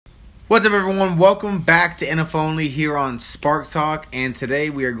What's up, everyone? Welcome back to NFL Only here on Spark Talk, and today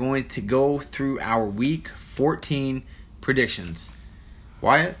we are going to go through our Week 14 predictions.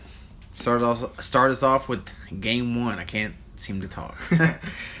 Wyatt, start us off with Game 1. I can't seem to talk.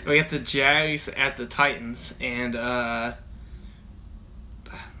 We got the Jags at the Titans, and I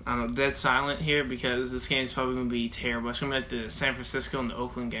don't know, dead silent here because this game is probably going to be terrible. It's going to be like the San Francisco and the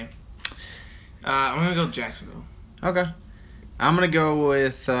Oakland game. I'm going to go Jacksonville. Okay. I'm going to go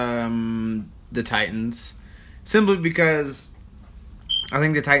with the Titans, simply because I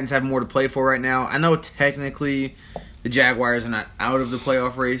think the Titans have more to play for right now. I know technically the Jaguars are not out of the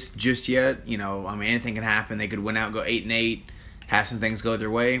playoff race just yet. You know, I mean, anything can happen. They could win out, go 8-8, have some things go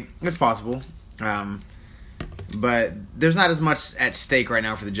their way. It's possible. But there's not as much at stake right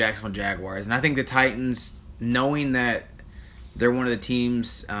now for the Jacksonville Jaguars. And I think the Titans, knowing that they're one of the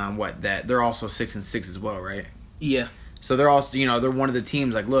teams, that they're also 6-6 as well, right? Yeah. So they're also, they're one of the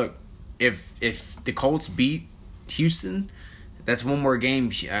teams. Like, look, if the Colts beat Houston, that's one more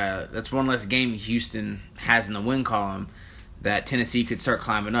game. That's one less game Houston has in the win column that Tennessee could start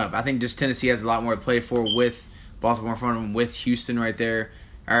climbing up. I think just Tennessee has a lot more to play for with Baltimore in front of them, with Houston right there,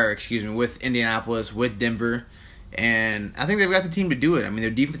 with Indianapolis, with Denver, and I think they've got the team to do it. I mean,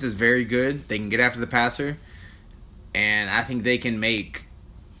 their defense is very good. They can get after the passer, and I think they can make.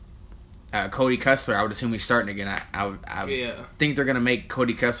 Cody Kessler, I would assume he's starting again. I think they're going to make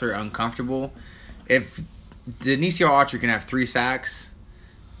Cody Kessler uncomfortable. If Denicio Autry can have 3 sacks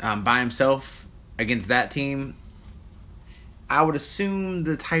by himself against that team, I would assume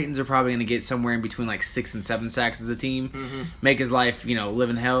the Titans are probably going to get somewhere in between like 6 and 7 sacks as a team, make his life, live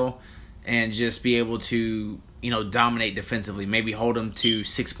in hell, and just be able to, dominate defensively. Maybe hold him to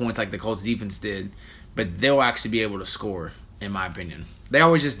 6 points like the Colts defense did, but they'll actually be able to score, in my opinion. They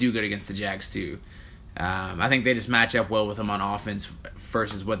always just do good against the Jags, too. I think they just match up well with them on offense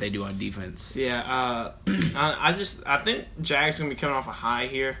versus what they do on defense. Yeah, I think Jags going to be coming off a high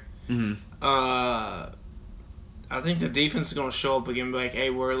here. Mm-hmm. I think the defense is going to show up again and be like, hey,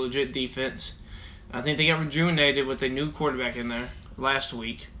 we're a legit defense. I think they got rejuvenated with a new quarterback in there last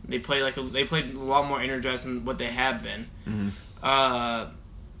week. They played a lot more energized than what they have been. Mm-hmm. I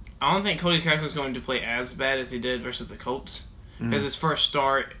don't think Cody Kessler is going to play as bad as he did versus the Colts. As his first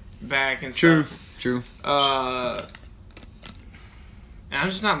start back and stuff. True. And I'm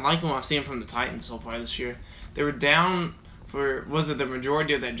just not liking what I've seen from the Titans so far this year. They were down for, was it the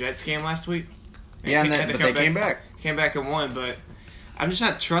majority of that Jets game last week? Yeah, but they came back. Came back and won, but I'm just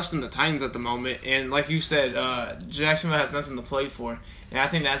not trusting the Titans at the moment. And like you said, Jacksonville has nothing to play for. And I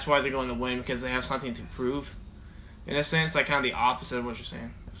think that's why they're going to win, because they have something to prove. In a sense, like kind of the opposite of what you're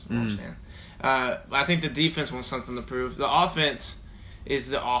saying. That's what I'm saying. I think the defense wants something to prove. The offense is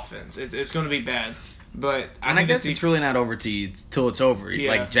the offense. It's going to be bad. But I guess it's really not over till it's over.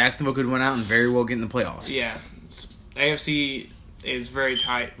 Yeah. Like, Jacksonville could win out and very well get in the playoffs. Yeah. AFC is very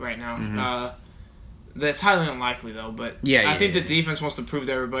tight right now. Mm-hmm. That's highly unlikely, though. But I think the defense wants to prove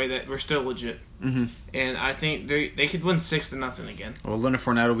to everybody that we're still legit. Mm-hmm. And I think they could win 6-0 again. Well, Leonard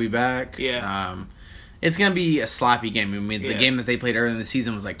Fournette will be back. Yeah. It's going to be a sloppy game. I mean, the game that they played earlier in the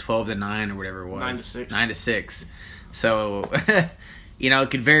season was like 12-9 or whatever it was. 9-6. 9-6. So,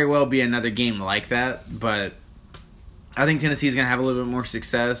 it could very well be another game like that. But I think Tennessee's going to have a little bit more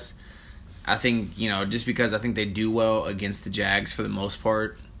success. I think, just because I think they do well against the Jags for the most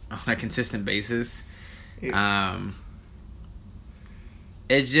part on a consistent basis. Yeah.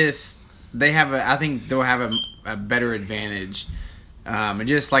 It's just, I think they'll have a better advantage. And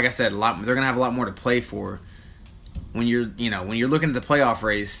just like I said, they're gonna have a lot more to play for. When you're looking at the playoff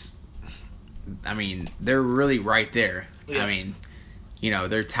race, I mean, they're really right there. Yeah. I mean,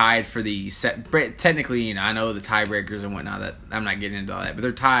 they're tied for the set. Technically, I know the tiebreakers and whatnot. That I'm not getting into all that, but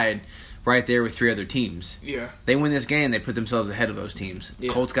they're tied right there with 3 other teams. Yeah. They win this game, they put themselves ahead of those teams.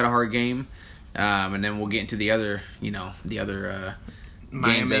 Yeah. Colts got a hard game, and then we'll get into the other,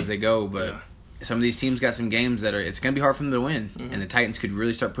 games as they go, but. Yeah. Some of these teams got some games that it's going to be hard for them to win. Mm-hmm. And the Titans could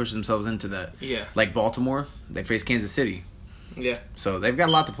really start pushing themselves into the... Yeah. Like Baltimore, they face Kansas City. Yeah. So they've got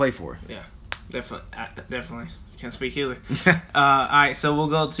a lot to play for. Yeah. Definitely. Can't speak either. All right, so we'll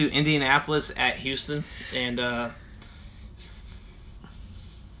go to Indianapolis at Houston. And I'm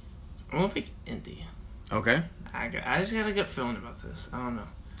going to pick Indy. Okay. I just got a good feeling about this. I don't know.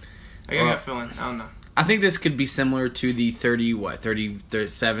 I got a good feeling. I don't know. I think this could be similar to the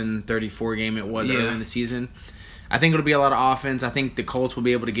 37, 34 game it was early in the season. I think it'll be a lot of offense. I think the Colts will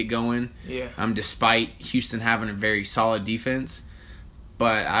be able to get going. Yeah. Despite Houston having a very solid defense.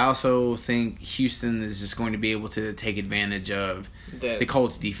 But I also think Houston is just going to be able to take advantage of the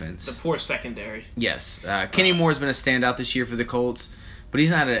Colts defense. The poor secondary. Yes. Kenny Moore's been a standout this year for the Colts. but he's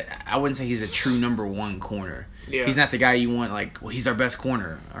not I wouldn't say he's a true number one corner. Yeah. He's not the guy you want, like, well, he's our best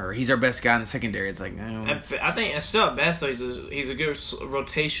corner, or he's our best guy in the secondary. It's like, I think it's still at best, though, he's a good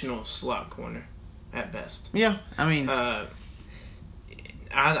rotational slot corner, at best. yeah, I mean...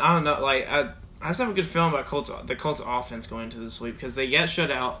 I don't know, like, I just have a good feeling about the Colts offense going into this week, because they get shut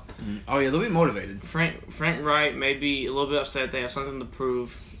out. Oh, yeah, they'll be motivated. Frank Wright may be a little bit upset. They have something to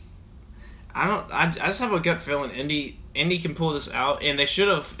prove. I just have a gut feeling Indy can pull this out, and they should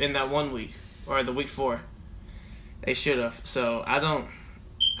have in that 1 week, or the week 4. They should have. So, I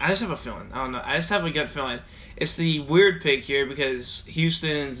just have a feeling. I don't know. I just have a gut feeling. It's the weird pick here because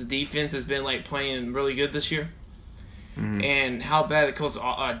Houston's defense has been, like, playing really good this year. Mm-hmm. And how bad the Colts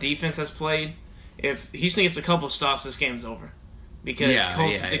defense has played. If Houston gets a couple stops, this game's over. Because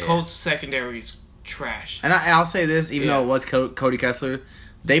the Colts secondary is trash. And I'll say this, even though it was Cody Kessler,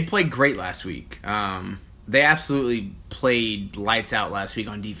 they played great last week. They absolutely played lights out last week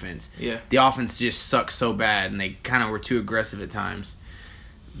on defense. Yeah. The offense just sucked so bad, and they kind of were too aggressive at times.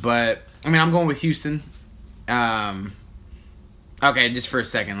 But, I mean, I'm going with Houston. Okay, just for a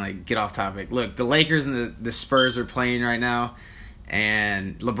second, like, get off topic. Look, the Lakers and the Spurs are playing right now,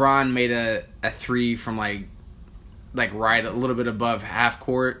 and LeBron made a three from, like right a little bit above half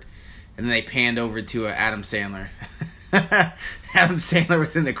court, and then they panned over to Adam Sandler. Adam Sandler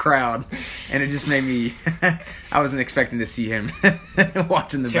was in the crowd, and it just made me... I wasn't expecting to see him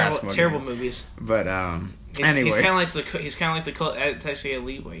watching the basketball Terrible game. movies. But, anyway. He's kind of like the Colts. Actually, a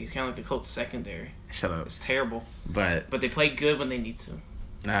leeway. He's kind of like the Colts secondary. Shut up. It's terrible. But they play good when they need to.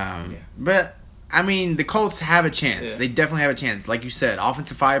 But, I mean, the Colts have a chance. Yeah. They definitely have a chance. Like you said,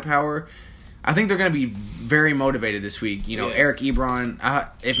 offensive firepower... I think they're going to be very motivated this week. You know, Eric Ebron.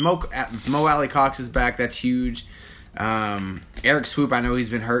 If Mo Alley Cox is back, that's huge. Eric Swoop, I know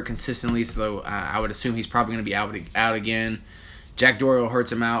he's been hurt consistently, so I would assume he's probably going to be out again. Jack Doyle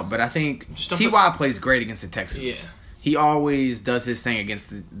hurts him out, but I think T.Y. plays great against the Texans. Yeah. He always does his thing against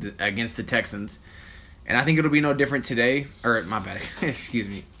the Texans, and I think it'll be no different today. Or my bad, excuse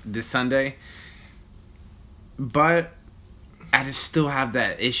me, this Sunday. But I just still have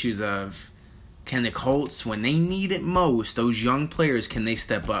that issues of, can the Colts, when they need it most, those young players, can they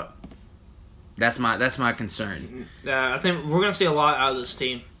step up? That's my concern. I think we're gonna see a lot out of this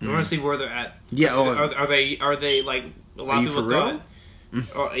team. We're gonna see where they're at. Yeah. Are they like a lot of people thought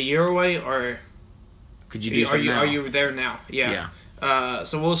a year away, or could you do something now? Are you there now? Yeah.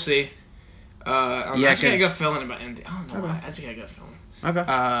 So we'll see. I just got a good feeling about Indy. I don't know why. I just got a good feeling. Okay.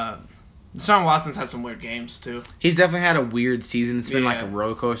 Deshaun Watson's had some weird games too. He's definitely had a weird season. It's been like a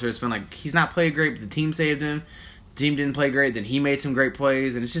roller coaster. It's been like he's not played great, but the team saved him. The team didn't play great, then he made some great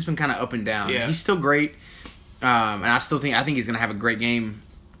plays, and it's just been kind of up and down. Yeah. He's still great, and I think he's going to have a great game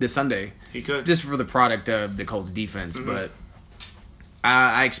this Sunday. He could. Just for the product of the Colts defense, but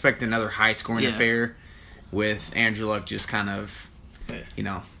I expect another high-scoring affair with Andrew Luck just kind of,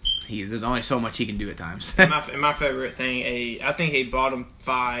 there's only so much he can do at times. my favorite thing, I think a bottom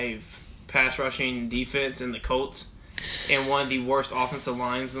 5 pass rushing defense in the Colts, and one of the worst offensive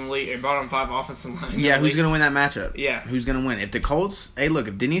lines in the league, a bottom 5 offensive line. Yeah, who's going to win that matchup? Yeah. Who's going to win? If the Colts, if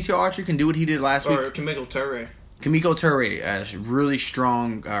Denicio Archer can do what he did last week. Or Kamiko Toure, a really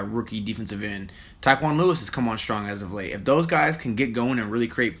strong rookie defensive end. Tyquan Lewis has come on strong as of late. If those guys can get going and really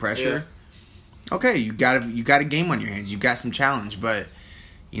create pressure, okay, you got a game on your hands. You got some challenge, but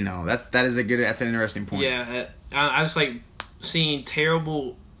that's an interesting point. Yeah, I just like seeing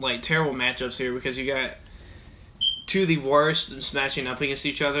terrible matchups here because you got two of the worst smashing up against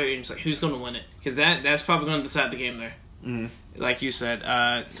each other, and it's like, who's going to win it? Because that's probably going to decide the game there. Mm-hmm. Like you said,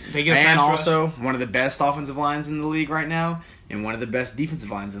 they get a and pass also rush. One of the best offensive lines in the league right now, and one of the best defensive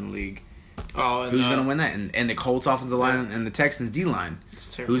lines in the league. Oh, and, who's going to win that? And the Colts offensive line and the Texans D line.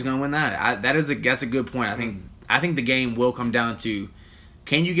 Who's going to win that? That's a good point. I think the game will come down to,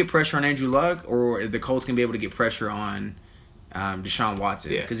 can you get pressure on Andrew Luck, or the Colts can be able to get pressure on Deshaun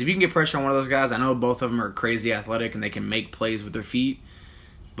Watson? Because if you can get pressure on one of those guys, I know both of them are crazy athletic and they can make plays with their feet,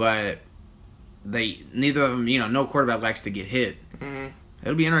 but neither of them, no quarterback likes to get hit. Mm-hmm.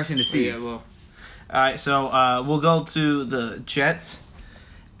 It'll be interesting to see. Yeah, well. All right, so we'll go to the Jets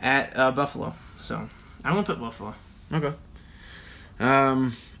at Buffalo. So I'm gonna put Buffalo. Okay.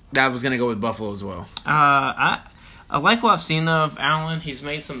 I was gonna go with Buffalo as well. I like what I've seen of Allen. He's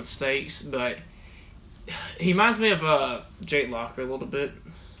made some mistakes, but he reminds me of Jake Locker a little bit.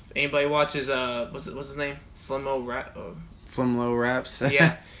 If anybody watches what's his name? Flemmo Raps.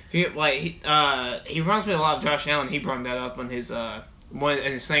 Yeah. He reminds me a lot of Josh Allen. He brought that up on his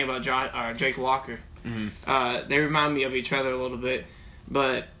his thing about Jake Locker. Mm-hmm. They remind me of each other a little bit,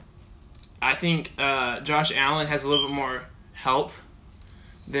 but I think Josh Allen has a little bit more help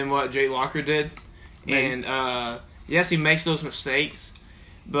than what Jay Locker did. Maybe. And yes, he makes those mistakes,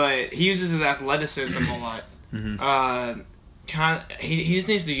 but he uses his athleticism a lot. He just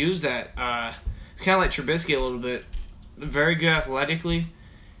needs to use that. It's kind of like Trubisky a little bit. Very good athletically.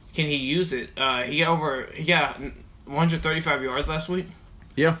 Can he use it? He got 135 yards last week.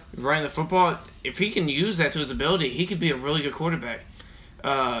 Yeah. Running the football. If he can use that to his ability, he could be a really good quarterback.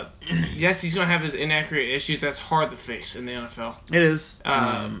 Yes, he's going to have his inaccurate issues. That's hard to fix in the NFL. It is.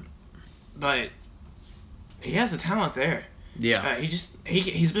 But he has the talent there. Yeah.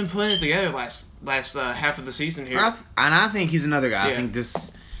 He's been putting it together last half of the season here. And I think he's another guy. Yeah. I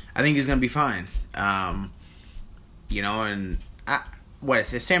think he's going to be fine. And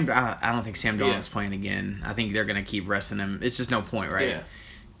is Sam? I don't think Sam Darnold's playing again. I think they're going to keep resting him. It's just no point, right? Yeah.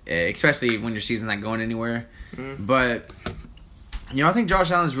 Especially when your season's not going anywhere. Mm-hmm. But I think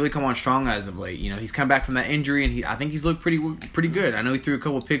Josh Allen's really come on strong as of late. He's come back from that injury, and I think he's looked pretty good. I know he threw a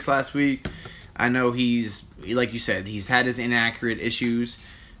couple picks last week. I know he's, like you said, he's had his inaccurate issues,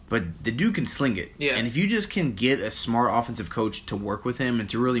 but the dude can sling it. Yeah. And if you just can get a smart offensive coach to work with him and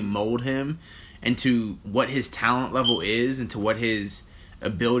to really mold him into what his talent level is and to what his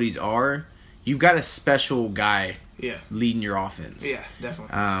abilities are, you've got a special guy leading your offense. Yeah,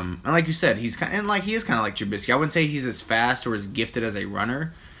 definitely. And like you said, he is kind of like Trubisky. I wouldn't say he's as fast or as gifted as a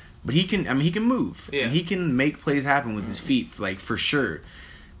runner, but he can move. Yeah. And he can make plays happen with his feet, for sure.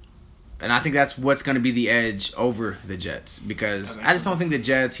 And I think that's what's going to be the edge over the Jets, because I just don't think the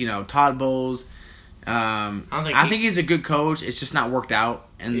Jets, Todd Bowles, I think he's a good coach. It's just not worked out,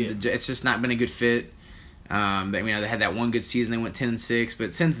 and it's just not been a good fit. They had that one good season. They went 10-6,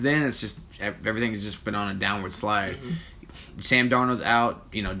 but since then, it's just everything's just been on a downward slide. Mm-hmm. Sam Darnold's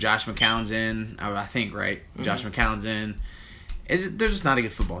out. Josh McCown's in. I think, right? Mm-hmm. Josh McCown's in. They're just not a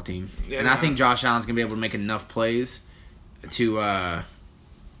good football team, and I think Josh Allen's gonna be able to make enough plays to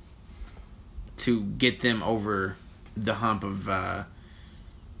get them over the hump of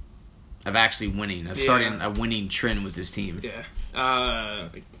actually winning, starting a winning trend with this team. Yeah,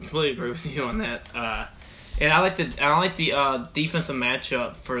 completely agree with you on that. And I like the defensive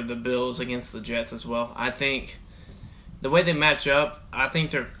matchup for the Bills against the Jets as well. I think the way they match up, I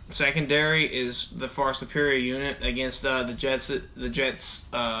think their secondary is the far superior unit against the Jets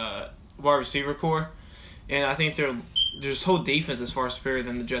wide receiver core, and I think their whole defense is far superior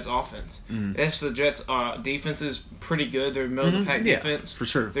than the Jets' offense. Yes, the Jets' defense is pretty good. They're middle of the pack defense. For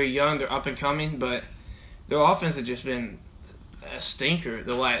sure. They're young, they're up and coming, but their offense has just been a stinker.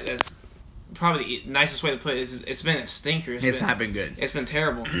 That's probably the nicest way to put it. It's been a stinker. It's not been good. It's been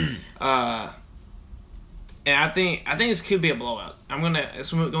terrible. And I think this could be a blowout.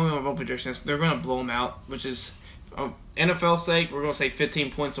 It's going to be my bold predictions. They're going to blow them out, which is, NFL's sake, we're going to say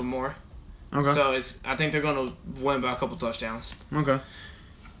 15 points or more. Okay. So I think they're going to win by a couple touchdowns. Okay. All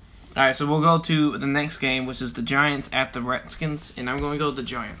right, so we'll go to the next game, which is the Giants at the Redskins, and I'm going to go with the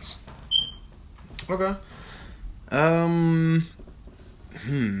Giants. Okay.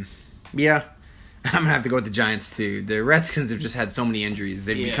 Yeah. I'm going to have to go with the Giants, too. The Redskins have just had so many injuries.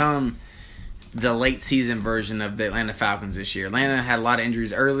 They've become the late season version of the Atlanta Falcons this year. Atlanta had a lot of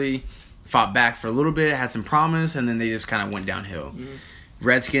injuries early, fought back for a little bit, had some promise, and then they just kind of went downhill. Mm-hmm.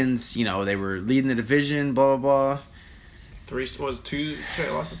 Redskins, they were leading the division, blah, blah, blah. 2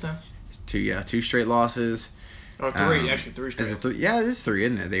 straight losses now? 2 straight losses. Or 3, actually 3 straight. Is it 3? Yeah, it is 3,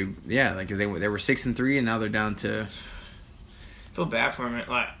 isn't it? They were 6-3, and now they're down to. I feel bad for them.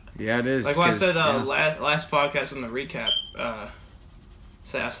 Yeah, it is. Like what I said last podcast in the recap. I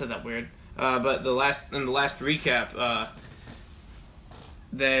said that weird. But in the last recap,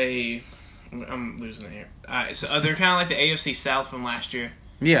 I'm losing it here. So they're kind of like the AFC South from last year.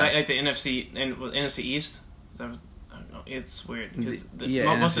 Yeah, like the NFC and NFC East. It's weird because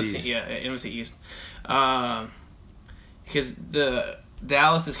NFC East. Because the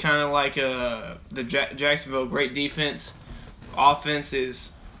Dallas is kind of like the Jacksonville, great defense. Offense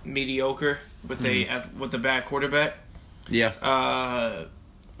is mediocre with a bad quarterback. Yeah.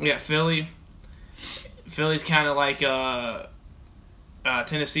 Philly's kind of like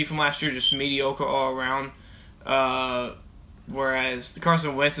Tennessee from last year, just mediocre all around. Whereas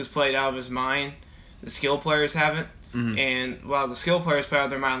Carson Wentz has played out of his mind, the skill players haven't. Mm-hmm. And while the skill players played out of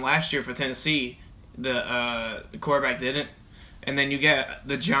their mind last year for Tennessee, the quarterback didn't. And then you get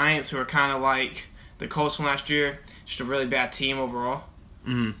the Giants, who are kind of like the Colts from last year, just a really bad team overall.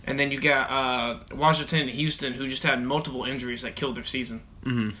 Mm-hmm. And then you got Washington and Houston, who just had multiple injuries that killed their season.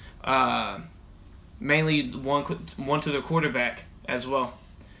 Mm-hmm. Mainly one to their quarterback as well,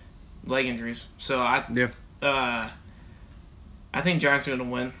 leg injuries. So I think Giants are going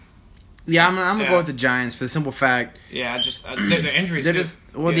to win. Yeah, I'm gonna go with the Giants for the simple fact. Yeah, just the injuries.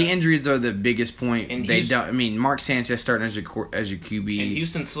 The injuries are the biggest point. And they don't. I mean, Mark Sanchez starting as your QB. And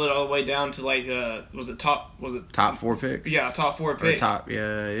Houston slid all the way down to like top 4 pick? Yeah, top 4 pick.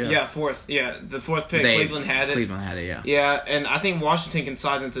 Yeah, fourth. Yeah, the fourth pick. Cleveland had it. Yeah. Yeah, and I think Washington can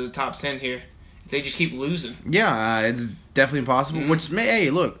slide into the top 10 here. If they just keep losing. Yeah, it's definitely possible. Hey,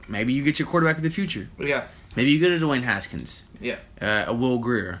 look, maybe you get your quarterback of the future. Yeah. Maybe you get a Dwayne Haskins. Yeah. A Will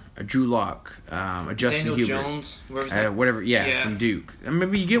Grier, a Drew Lock, a Justin Daniel Hubert, Jones, whatever. Whatever, from Duke. And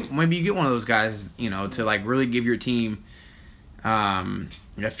maybe you get one of those guys, to like really give your team a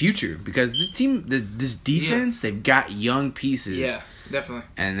future, because this defense, they've got young pieces. Yeah, definitely.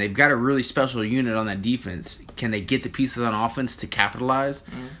 And they've got a really special unit on that defense. Can they get the pieces on offense to capitalize?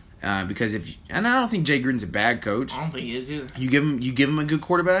 Because and I don't think Jay Gruden's a bad coach. I don't think he is either. You give him a good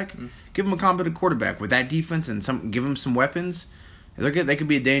quarterback, give him a competent quarterback with that defense, and give him some weapons. They could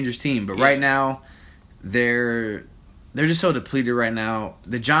be a dangerous team. But right now, they're just so depleted right now.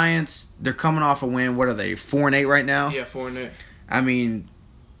 The Giants, they're coming off a win. What are they, 4-8 right now? Yeah, 4-8. I mean,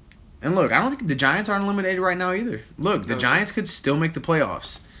 and look, I don't think the Giants aren't eliminated right now either. Look, the Giants could still make the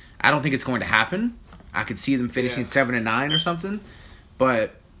playoffs. I don't think it's going to happen. I could see them finishing 7-9 or something,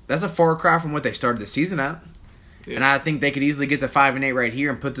 but that's a far cry from what they started the season at. Yeah. And I think they could easily get to 5-8 right here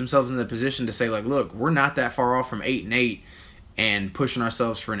and put themselves in the position to say, like, look, we're not that far off from 8-8 and pushing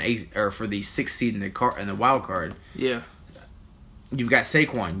ourselves for the 6th seed in the wild card. Yeah. You've got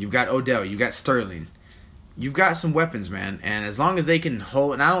Saquon, you've got Odell, you've got Sterling. You've got some weapons, man, and as long as they can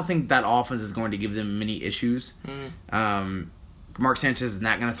hold, and I don't think that offense is going to give them many issues. Mark Sanchez is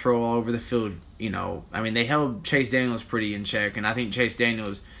not going to throw all over the field. I mean, they held Chase Daniels pretty in check, and I think Chase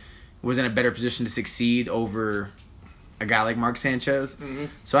Daniels was in a better position to succeed over a guy like Mark Sanchez.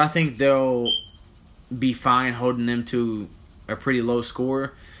 So I think they'll be fine holding them to a pretty low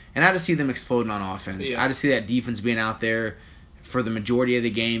score, and I just see them exploding on offense. Yeah. I just see that defense being out there for the majority of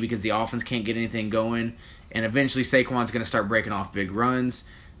the game because the offense can't get anything going. And eventually Saquon's going to start breaking off big runs,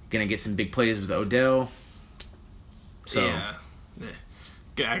 going to get some big plays with Odell. So yeah,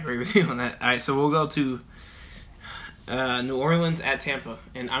 I agree with you on that. All right, so we'll go to New Orleans at Tampa,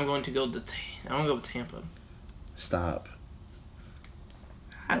 and I'm going to go with Tampa. Stop.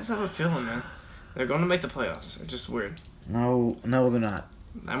 I just have a feeling, man. They're going to make the playoffs. It's just weird. No, they're not.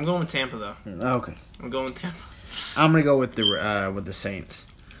 I'm going with Tampa, though. Okay. I'm going with Tampa. I'm gonna go with the Saints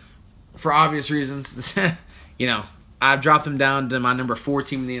for obvious reasons. I've dropped them down to my number 4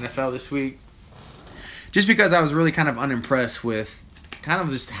 team in the NFL this week, just because I was really kind of unimpressed with kind of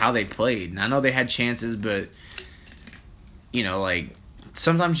just how they played. And I know they had chances, but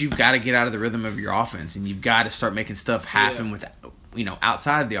sometimes you've got to get out of the rhythm of your offense, and you've got to start making stuff happen with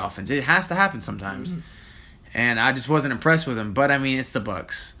outside of the offense. It has to happen sometimes, and I just wasn't impressed with them. But I mean, it's the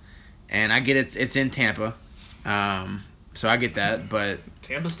Bucs, and I get it's in Tampa. So I get that, but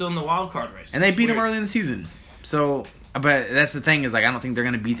Tampa's still in the wild card race, and they beat them early in the season. So, but that's the thing is, I don't think they're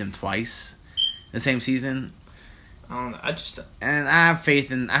gonna beat them twice the same season. I don't know. And I have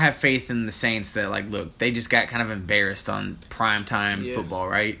faith in the Saints that look, they just got kind of embarrassed on primetime football,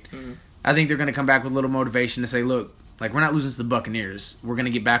 right? I think they're gonna come back with a little motivation to say, look, we're not losing to the Buccaneers. We're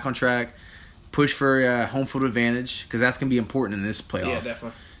gonna get back on track, push for home field advantage because that's gonna be important in this playoff. Yeah,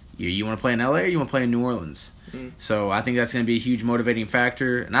 definitely. You want to play in LA or you want to play in New Orleans? So I think that's going to be a huge motivating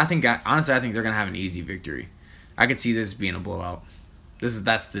factor. And honestly, I think they're going to have an easy victory. I could see this being a blowout.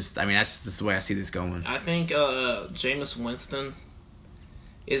 That's just the way I see this going. I think Jameis Winston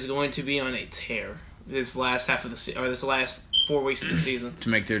is going to be on a tear this last half of the this last 4 weeks of the season to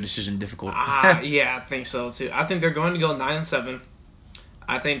make their decision difficult. Yeah, I think so too. I think they're going to go 9-7.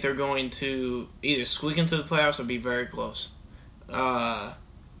 I think they're going to either squeak into the playoffs or be very close.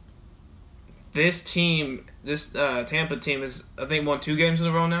 This Tampa team is, I think, won 2 games in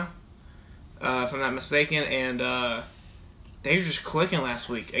a row now, if I'm not mistaken, and they were just clicking last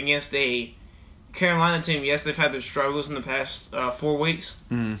week against a Carolina team. Yes, they've had their struggles in the past 4 weeks,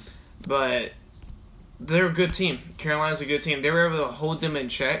 but they're a good team. Carolina's a good team. They were able to hold them in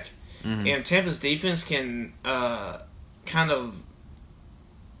check, and Tampa's defense can kind of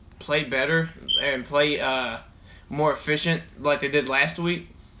play better and play more efficient like they did last week.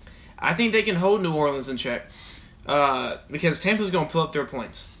 I think they can hold New Orleans in check because Tampa's going to pull up their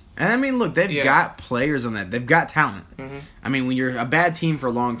points. And I mean, look, they've got players on that. They've got talent. I mean, when you're a bad team for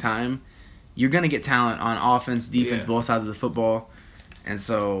a long time, you're going to get talent on offense, defense, both sides of the football. And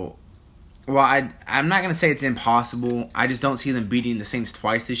so, I'm not going to say it's impossible. I just don't see them beating the Saints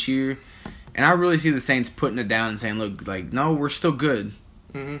twice this year. And I really see the Saints putting it down and saying, look, no, we're still good.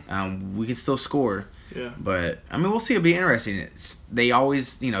 We can still score. Yeah. But, I mean, we'll see. It'll be interesting. They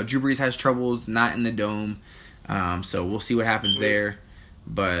always, Drew Brees has troubles not in the dome. So we'll see what happens there.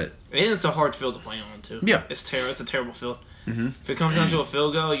 But and it's a hard field to play on, too. Yeah. It's terrible. It's a terrible field. Mm-hmm. If it comes down to a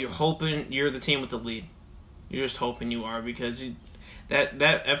field goal, you're hoping you're the team with the lead. You're just hoping you are because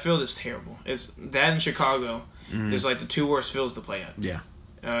that field is terrible. It's that in Chicago is like the two worst fields to play at. Yeah.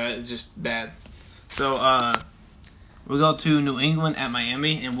 It's just bad. So we'll go to New England at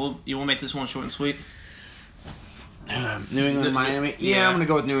Miami, and you want to make this one short and sweet? New England, Miami. Yeah, I'm gonna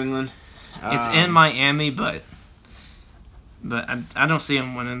go with New England. It's in Miami, but I don't see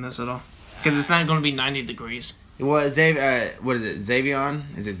them winning this at all because it's not going to be 90 degrees. Well, what is it?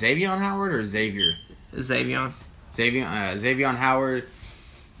 Xavion? Is it Xavion Howard or Xavier? Xavion Howard.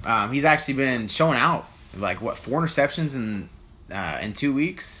 He's actually been showing out. 4 interceptions in 2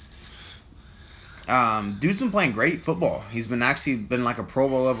 weeks. Dude's been playing great football. He's been like a Pro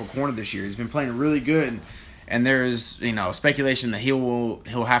Bowl level corner this year. He's been playing really good. And there's speculation that he'll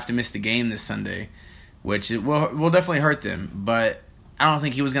have to miss the game this Sunday, which will definitely hurt them. But I don't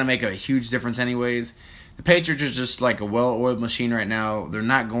think he was going to make a huge difference anyways. The Patriots are just like a well-oiled machine right now. They're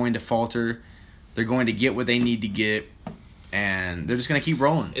not going to falter. They're going to get what they need to get, and they're just going to keep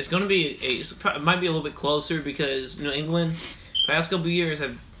rolling. It's going to be it might be a little bit closer because New England, past couple of years,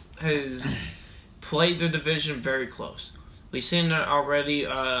 has played their division very close. We've seen that already.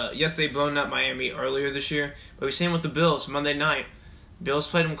 Yes, they've blown up Miami earlier this year, but we've seen with the Bills Monday night. Bills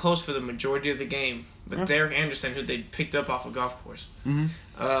played them close for the majority of the game. But Derek Anderson, who they picked up off a golf course.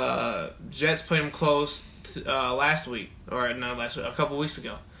 Mm-hmm. Jets played them close last week, or not last week, a couple weeks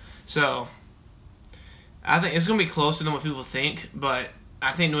ago. So I think it's going to be closer than what people think, but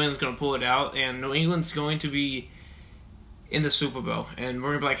I think New England's going to pull it out, and New England's going to be in the Super Bowl, and we're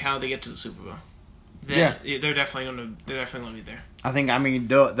going to be like, how did they get to the Super Bowl? They're definitely going to be there. I think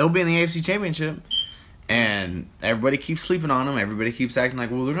they'll be in the AFC Championship. And everybody keeps sleeping on them. Everybody keeps acting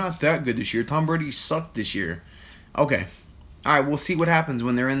like, well, they're not that good this year. Tom Brady sucked this year. Okay. All right, we'll see what happens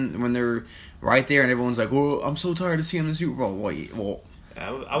when they're right there and everyone's like, well, I'm so tired of seeing the Super Bowl. Well,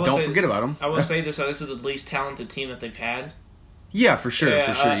 don't forget about them. I will say this. This is the least talented team that they've had. Yeah, for sure. In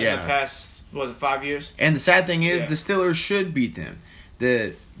the past, 5 years? And the sad thing is the Steelers should beat them.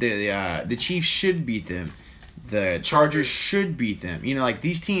 The Chiefs should beat them. The Chargers should beat them.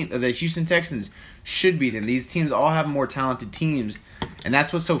 These teams, the Houston Texans should beat them. These teams all have more talented teams. And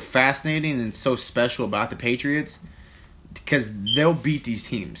that's what's so fascinating and so special about the Patriots. Because they'll beat these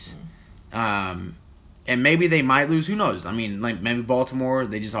teams. And maybe they might lose. Who knows? I mean, maybe Baltimore,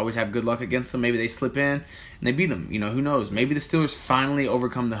 they just always have good luck against them. Maybe they slip in and they beat them. Who knows? Maybe the Steelers finally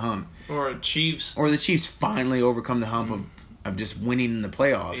overcome the hump. Or the Chiefs finally overcome the hump of just winning in the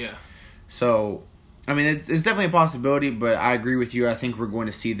playoffs. Yeah. So, I mean, it's definitely a possibility, but I agree with you. I think we're going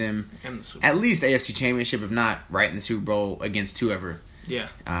to see them at least AFC Championship, if not right in the Super Bowl against whoever. Yeah.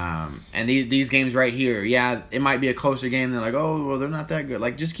 And these games right here, it might be a closer game than well, they're not that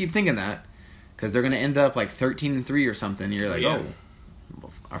good. Just keep thinking that, because they're going to end up 13-3 or something. You're like, oh,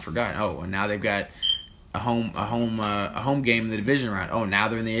 I forgot. Oh, and now they've got a home game in the division round. Oh, now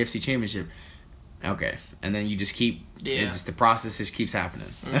they're in the AFC Championship. Okay, and then you just keep. Yeah. The process just keeps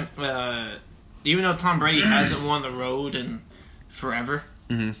happening. Even though Tom Brady hasn't won the road in forever,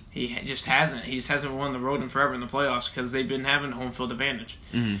 he just hasn't. He just hasn't won the road in forever in the playoffs because they've been having home field advantage.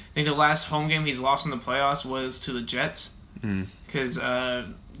 I think the last home game he's lost in the playoffs was to the Jets because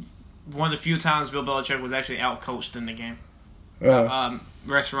one of the few times Bill Belichick was actually out-coached in the game.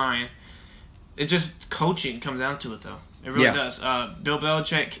 Rex Ryan. It just coaching comes down to it, though. It really does. Bill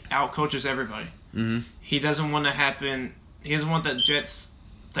Belichick out-coaches everybody. He doesn't want to happen. He doesn't want that Jets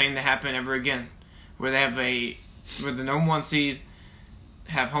thing to happen ever again, where they have where the number 1 seed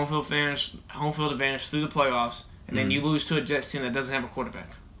have home field advantage through the playoffs, and then you lose to a Jets team that doesn't have a quarterback.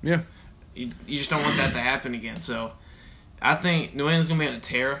 Yeah, you just don't want that to happen again. So, I think New England's gonna be on a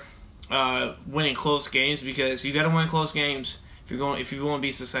tear, winning close games because you got to win close games if you want to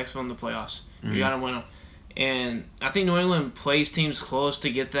be successful in the playoffs. You got to win them. And I think New England plays teams close to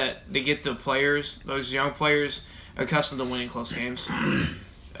get the players, those young players, accustomed to winning close games.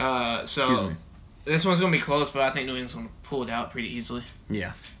 So this one's going to be close, but I think New England's going to pull it out pretty easily.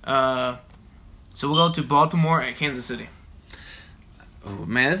 Yeah. So we'll go to Baltimore at Kansas City. Oh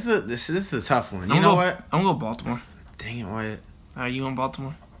man, this is a tough one. You know what? I'm going to go Baltimore. Dang it, Wyatt. You on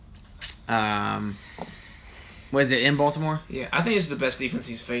Baltimore? Was it in Baltimore? Yeah, I think it's the best defense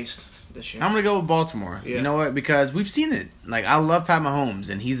he's faced this year. I'm going to go with Baltimore. Yeah. You know what? Because we've seen it. I love Pat Mahomes,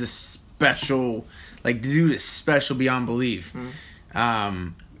 and he's a special... the dude is special beyond belief.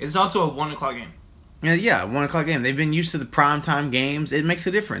 It's also a 1:00 game. Yeah, 1 o'clock game. They've been used to the primetime games. It makes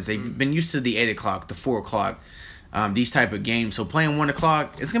a difference. They've been used to the 8 o'clock, the 4 o'clock, these type of games. So playing 1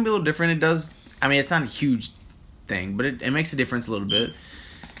 o'clock, it's going to be a little different. It does, I mean, it's not a huge thing, but it makes a difference a little bit.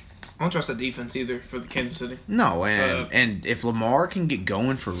 I don't trust the defense either for the Kansas City. No, and if Lamar can get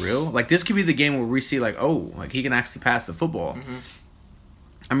going for real, like this could be the game where we see like, oh, like he can actually pass the football. Mm-hmm.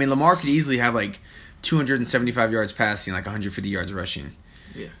 I mean, Lamar could easily have like 275 yards passing, like 150 yards rushing.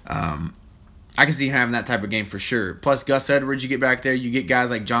 Yeah. I can see him having that type of game for sure. Plus Gus Edwards, you get back there, you get guys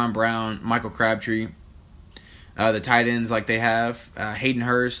like John Brown, Michael Crabtree, the tight ends like they have, Hayden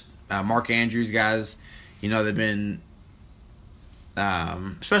Hurst, Mark Andrews, guys. You know, they've been,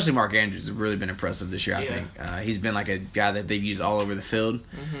 especially Mark Andrews has really been impressive this year, I think. He's been like a guy that they've used all over the field.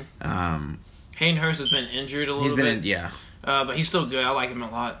 Mm-hmm. Hayden Hurst has been injured a little bit. But he's still good. I like him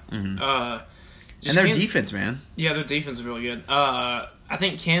a lot. Mm-hmm. And their defense, man. Yeah, their defense is really good. I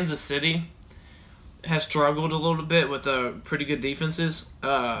think Kansas City has struggled a little bit with pretty good defenses.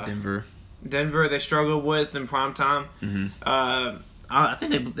 Denver, they struggled with in prime time. Mm-hmm. I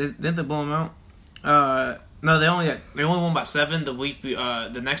think didn't they blow them out? No, they only won by 7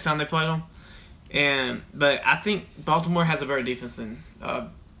 the next time they played them. But I think Baltimore has a better defense than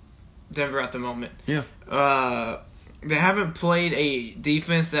Denver at the moment. Yeah. They haven't played a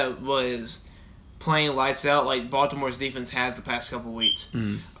defense that was playing lights out like Baltimore's defense has the past couple weeks.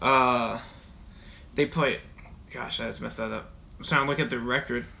 Mm-hmm. They played. Gosh, I just messed that up. I'm trying to look at their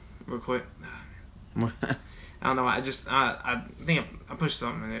record real quick. I don't know. I think I pushed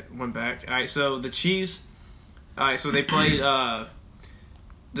something and it went back. All right, so the Chiefs. All right, so they played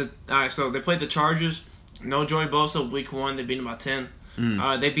they played the Chargers. No Joey Bosa week 1. They beat them by 10.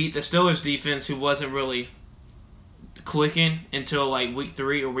 They beat the Steelers defense, who wasn't really clicking until like week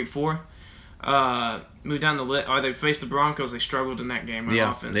 3 or week 4. Moved down the list. They faced the Broncos. They struggled in that game on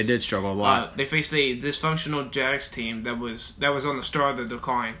offense. They did struggle a lot. They faced a dysfunctional Jags team that was on the start of the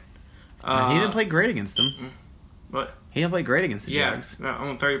decline. He didn't play great against them. What? He didn't play great against the Jags. Yeah,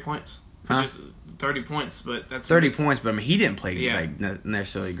 on 30 points. Just 30 points, but that's 30 points. But I mean, he didn't play like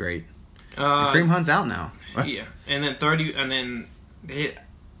necessarily great. Kareem Hunt's out now. Yeah, and then 30, and then I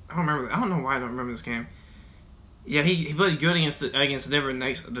don't remember. I don't know why I don't remember this game. Yeah, he played good against Denver.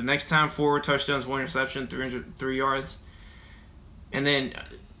 The next time, 4 touchdowns, 1 interception, 303 yards. And then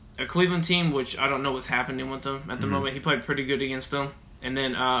a Cleveland team, which I don't know what's happening with them at the moment. He played pretty good against them. And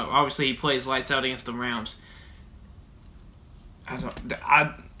then obviously he plays lights out against the Rams.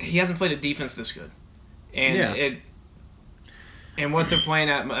 He hasn't played a defense this good, and and what they're playing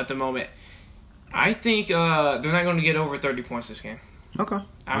at the moment, I think they're not going to get over 30 points this game. Okay,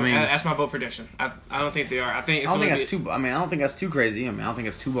 I mean that's my bold prediction. I don't think they are. I don't think that's too crazy. I mean, I don't think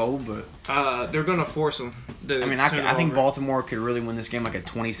that's too bold, but they're going to force them. I think Baltimore could really win this game like a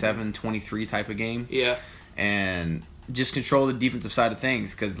 27-23 type of game. Yeah, and just control the defensive side of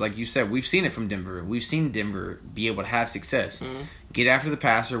things, because like you said, we've seen it from Denver. We've seen Denver be able to have success, get after the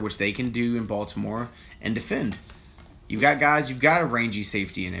passer, which they can do in Baltimore, and defend. You've got a rangy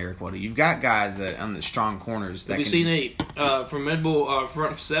safety in Eric Weddle. You've got guys that on the strong corners. We've seen a formidable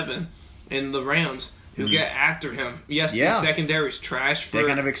front 7 in the Rams who get after him. Yes, the secondary's trash. They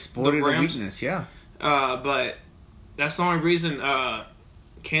kind of exploited the weakness, but that's the only reason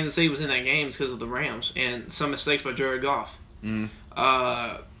Kansas City was in that game is because of the Rams and some mistakes by Jared Goff. They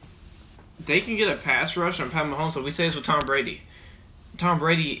can get a pass rush on Pat Mahomes. So we say this with Tom Brady. Tom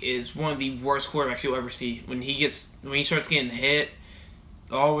Brady is one of the worst quarterbacks you'll ever see. When he starts getting hit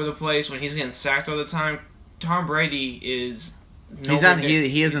all over the place, when he's getting sacked all the time, Tom Brady is.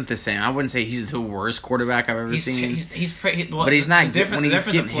 He isn't the same. I wouldn't say he's the worst quarterback I've ever seen. But he's not good when he's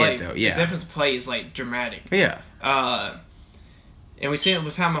getting hit, though. Yeah, the difference of play is like dramatic. Yeah. And we seen it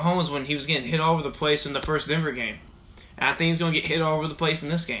with Pat Mahomes when he was getting hit all over the place in the first Denver game. And I think he's going to get hit all over the place in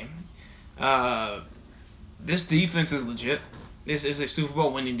this game. This defense is legit. This is a Super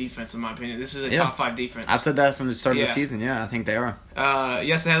Bowl winning defense, in my opinion. This is a top 5 defense. I've said that from the start of the season. Yeah, I think they are.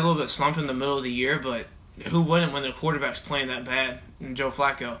 Yes, they had a little bit of slump in the middle of the year, but who wouldn't when the quarterback's playing that bad? And Joe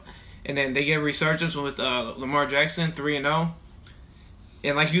Flacco. And then they get a resurgence with Lamar Jackson, 3-0.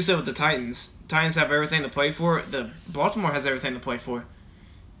 And like you said with the Titans have everything to play for. The Baltimore has everything to play for.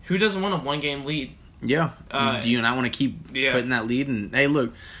 Who doesn't want a 1-game lead? Yeah. Do you not want to keep putting that lead? And hey,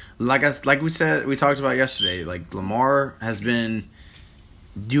 look, like we talked about yesterday, like Lamar has been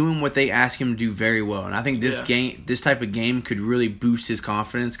doing what they ask him to do very well, and I think this type of game could really boost his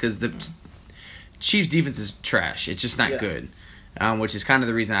confidence, because the Chiefs' defense is trash. It's just not good, which is kind of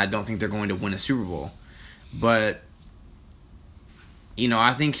the reason I don't think they're going to win a Super Bowl. But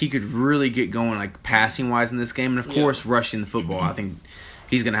I think he could really get going, like passing wise in this game, and of course rushing the football. I think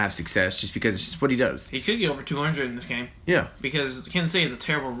he's going to have success just because it's just what he does. He could get over 200 in this game. Yeah. Because Kansas City is a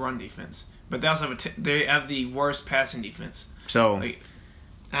terrible run defense, but they also have they have the worst passing defense. So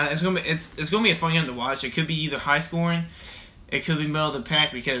it's gonna be a fun game to watch. It could be either high scoring, it could be middle of the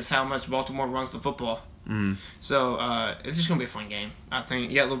pack because how much Baltimore runs the football. Mm. So it's just gonna be a fun game. I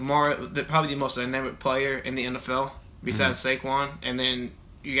think. Yeah, Lamar, probably the most dynamic player in the NFL besides Saquon, and then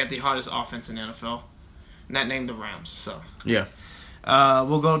you got the hottest offense in the NFL, and that named the Rams. So yeah.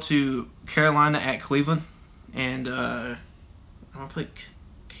 We'll go to Carolina at Cleveland, and I'm gonna pick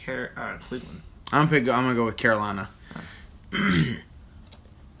Cleveland. I'm gonna go with Carolina.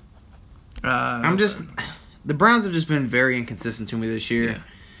 The Browns have just been very inconsistent to me this year. Yeah.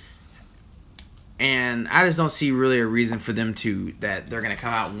 And I just don't see really a reason for them that they're going to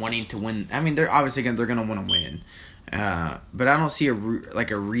come out wanting to win. I mean, they're obviously they're going to want to win. But I don't see a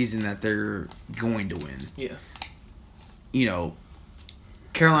reason that they're going to win. Yeah. You know,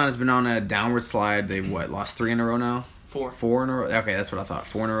 Carolina's been on a downward slide. They've lost 3 in a row now? 4. 4 in a row? Okay, that's what I thought.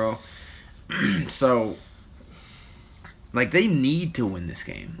 4 in a row. So, they need to win this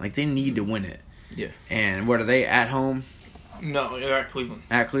game. They need to win it. Yeah. And what are they, at home? No, they're at Cleveland.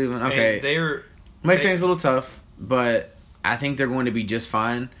 At Cleveland? Okay. Makes things a little tough, but I think they're going to be just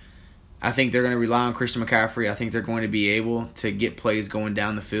fine. I think they're going to rely on Christian McCaffrey. I think they're going to be able to get plays going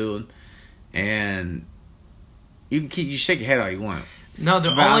down the field. And you shake your head all you want. No, the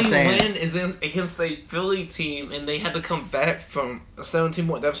only win is against a Philly team, and they had to come back from a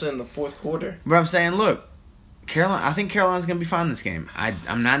 17-point deficit in the fourth quarter. But I'm saying, look, I think Carolina's going to be fine in this game.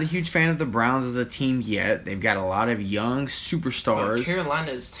 I'm not a huge fan of the Browns as a team yet. They've got a lot of young superstars. But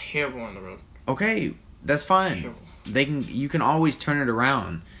Carolina is terrible on the road. Okay, that's fine. Terrible. You can always turn it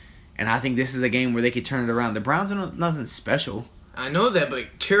around. And I think this is a game where they could turn it around. The Browns are nothing special. I know that,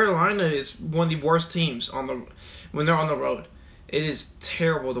 but Carolina is one of the worst teams when they're on the road. It is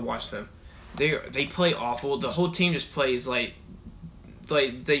terrible to watch them. They play awful. The whole team just plays like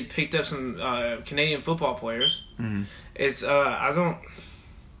they picked up some Canadian football players. Mm-hmm. It's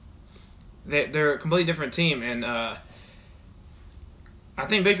they're a completely different team, and I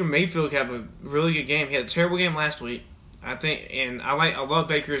think Baker Mayfield could have a really good game. He had a terrible game last week. I love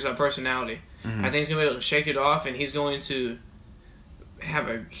Baker's personality. Mm-hmm. I think he's gonna be able to shake it off, and he's going to have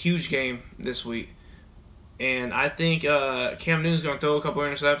a huge game this week. And I think Cam Newton's going to throw a couple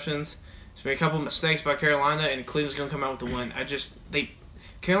interceptions. There's been a couple mistakes by Carolina, and Cleveland's going to come out with the win.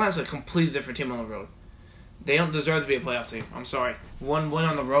 Carolina's a completely different team on the road. They don't deserve to be a playoff team. I'm sorry. 1 win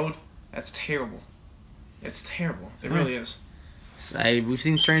on the road, that's terrible. It's terrible. It really is. We've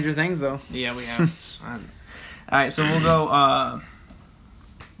seen stranger things, though. Yeah, we have. All right, so we'll go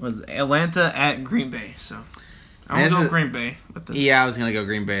Atlanta at Green Bay. So I'm going to go Green Bay with this. Yeah, I was going to go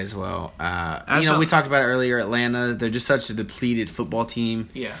Green Bay as well. We talked about it earlier, Atlanta. They're just such a depleted football team.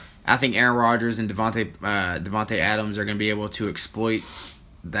 Yeah. I think Aaron Rodgers and Devontae Adams are going to be able to exploit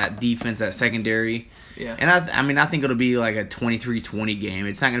that defense, that secondary. Yeah. And I think it'll be like a 23-20 game.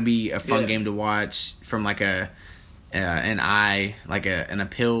 It's not going to be a fun game to watch from like an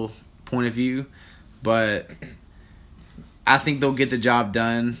appeal point of view, but I think they'll get the job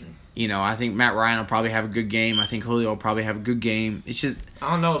done. I think Matt Ryan will probably have a good game. I think Julio will probably have a good game. It's just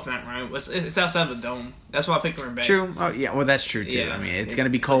I don't know if Matt Ryan it's outside of the dome. That's why I picked Green Bay. True. Oh yeah, well that's true too. Yeah, I mean, it's gonna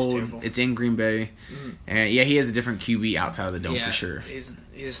be cold. It's in Green Bay, and he has a different QB outside of the dome for sure.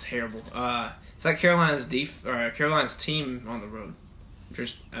 He's terrible. It's like Carolina's team on the road,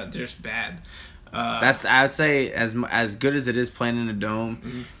 just bad. I would say as good as it is playing in a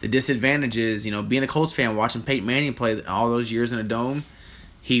dome, the disadvantage is being a Colts fan, watching Peyton Manning play all those years in a dome.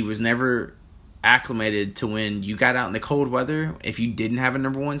 He was never acclimated to when you got out in the cold weather if you didn't have a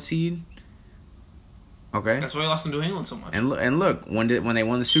number 1 seed. Okay, that's why he lost to New England so much. And look, when they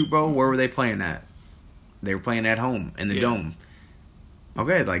won the Super Bowl, where were they playing at? They were playing at home in the dome.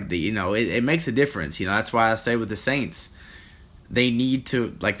 Okay, it makes a difference. That's why I say with the Saints, they need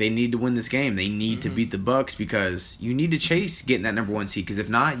to win this game. They need to beat the Bucs because you need to chase getting that number 1 seed. Because if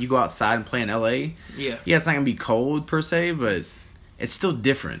not, you go outside and play in LA. Yeah, it's not gonna be cold per se, but it's still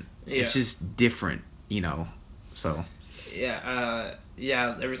different. Yeah. It's just different, So. Yeah,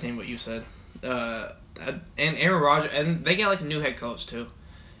 everything what you said. And Aaron Rodgers, and they got a new head coach too.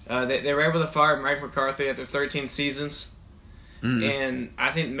 They were able to fire Mike McCarthy after 13 seasons. And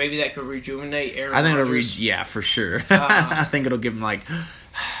I think maybe that could rejuvenate Aaron Rodgers. For sure. I think it'll give him okay.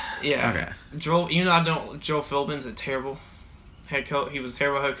 Joe Philbin's a terrible head coach. He was a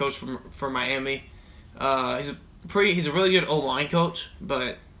terrible head coach for Miami. He's a really good O-line coach,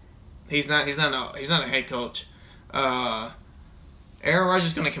 but he's not a head coach. Aaron Rodgers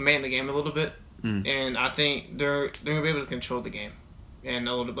is going to command the game a little bit, and I think they're going to be able to control the game. and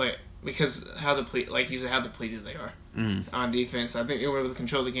a little bit because how like you said, how depleted they are on defense. I think they were able to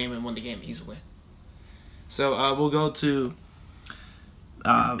control the game and win the game easily. So we'll go to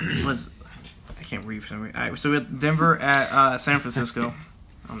I can't read for some reason. All right, so we have Denver at San Francisco.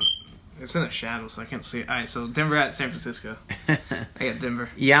 It's in the shadow, so I can't see it. All right, so Denver at San Francisco. I got Denver.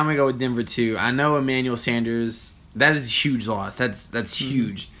 Yeah, I'm gonna go with Denver too. I know Emmanuel Sanders. That is a huge loss. That's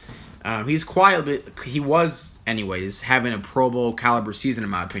huge. He's he was anyways having a Pro Bowl caliber season in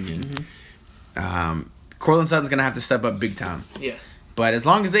my opinion. Courtland Sutton's gonna have to step up big time. Yeah. But as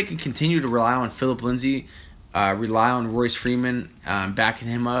long as they can continue to rely on Phillip Lindsay, rely on Royce Freeman backing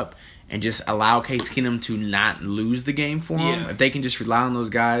him up, and just allow Case Keenum to not lose the game for him, if they can just rely on those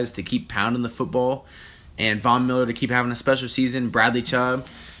guys to keep pounding the football, and Von Miller to keep having a special season, Bradley Chubb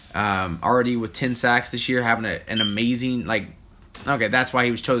already with 10 sacks this year, having an amazing, okay, that's why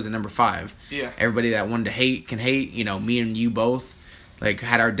he was chosen number 5. Yeah. Everybody that wanted to hate can hate. Me and you both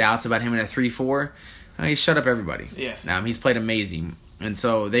had our doubts about him in a 3-4. He shut up everybody. Yeah. He's played amazing. And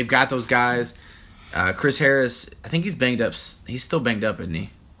so they've got those guys. Chris Harris, I think he's banged up. He's still banged up, isn't he?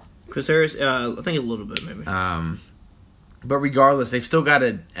 Chris Harris, I think a little bit maybe. But regardless, they've still got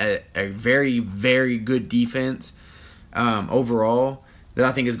a very, very good defense overall that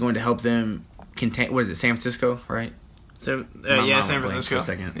I think is going to help them contain. What is it, San Francisco, right? San Francisco. For a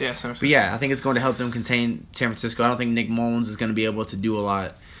second. Yeah, San Francisco. But yeah, I think it's going to help them contain San Francisco. I don't think Nick Mullins is going to be able to do a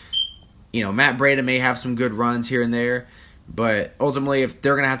lot. Matt Breida may have some good runs here and there, but ultimately, if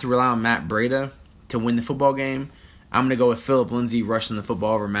they're going to have to rely on Matt Breida to win the football game, I'm going to go with Phillip Lindsay rushing the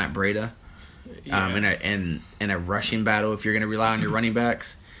football over Matt Breida in a rushing battle if you're going to rely on your running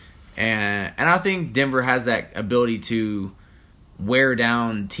backs. And I think Denver has that ability to wear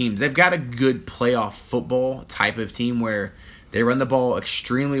down teams. They've got a good playoff football type of team where they run the ball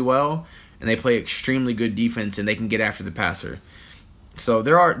extremely well and they play extremely good defense and they can get after the passer. So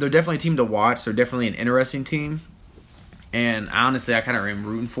they're definitely a team to watch. They're definitely an interesting team. And honestly, I kind of am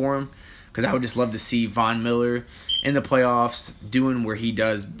rooting for them because I would just love to see Von Miller in the playoffs doing what he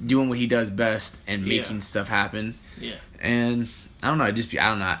does best and making stuff happen. Yeah. And I don't know. I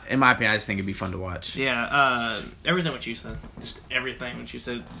don't know. In my opinion, I just think it'd be fun to watch. Yeah. Everything what you said. Just everything what you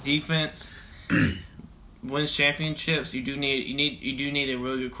said. Defense wins championships. You do need a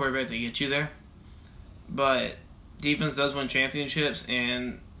really good quarterback to get you there. But defense does win championships,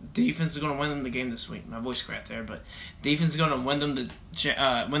 and defense is going to win them the game this week. My voice cracked there, but defense is going to win them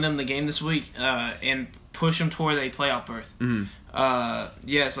the game this week and push them toward a playoff berth.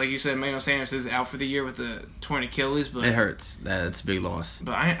 Yes, like you said, Emmanuel Sanders is out for the year with a torn Achilles, but it hurts. That's a big loss.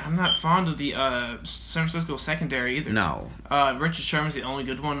 But I'm not fond of the San Francisco secondary either. No. Richard Sherman's the only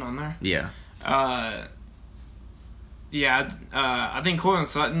good one on there. Yeah. I think Courtland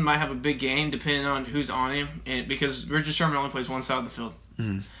Sutton might have a big game depending on who's on him, and because Richard Sherman only plays one side of the field.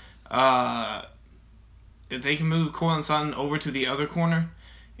 If they can move Courtland Sutton over to the other corner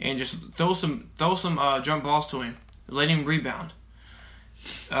and just throw some jump balls to him, let him rebound,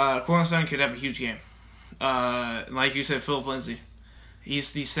 Courtland Sutton could have a huge game. Like you said, Phillip Lindsay,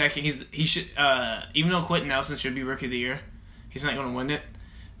 he's the second. He should even though Quentin Nelson should be Rookie of the Year, he's not going to win it.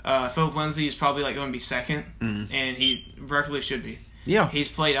 Phillip Lindsay is probably going to be second, and he rightfully should be. Yeah, he's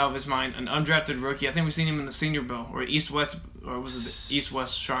played out of his mind. An undrafted rookie. I think we've seen him in the Senior Bowl or East-West, or was it the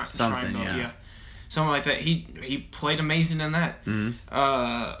East-West Shrine Bowl? Yeah, something like that. He played amazing in that.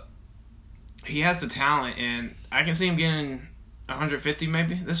 He has the talent, and I can see him getting 150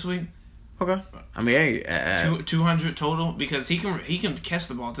 maybe this week. Okay, I mean, hey, 200 total because he can catch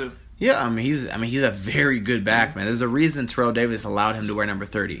the ball too. Yeah, he's a very good back, man. There's a reason Terrell Davis allowed him to wear number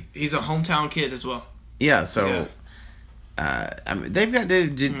 30. He's a hometown kid as well. Yeah, so they've got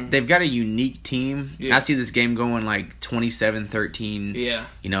a unique team. Yeah. I see this game going 27-13. Yeah.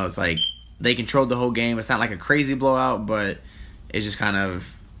 It's like they controlled the whole game. It's not like a crazy blowout, but it's just kind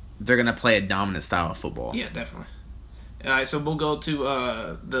of they're gonna play a dominant style of football. Yeah, definitely. All right, so we'll go to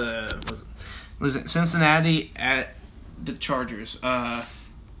was it Cincinnati at the Chargers.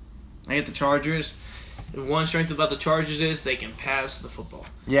 I get the Chargers. One strength about the Chargers is they can pass the football.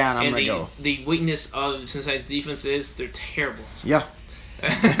 Yeah, and I'm going to go. The weakness of Cincinnati's defense is they're terrible. Yeah.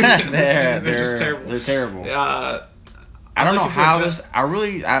 they're just terrible. They're terrible. I don't know how this...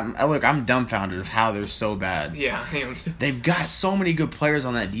 I'm dumbfounded of how they're so bad. Yeah, I am too. They've got so many good players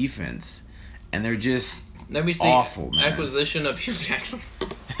on that defense, and they're just awful, man. Acquisition of Hugh Jackson.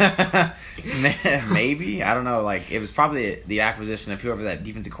 Maybe, I don't know. It was probably the acquisition of whoever that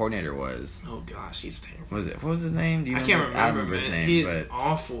defensive coordinator was. Oh gosh, he's terrible. What was his name? Do you remember? I can't remember. I don't remember his name. He is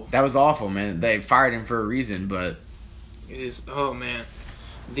awful. That was awful, man. They fired him for a reason, but it is. Oh man,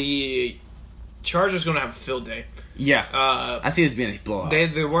 the Chargers gonna have a field day. Yeah. I see this being a blowout. They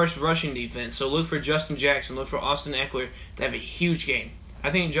have the worst rushing defense, so look for Justin Jackson, look for Austin Eckler to have a huge game. I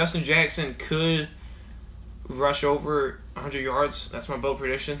think Justin Jackson could rush over 100 yards. That's my bold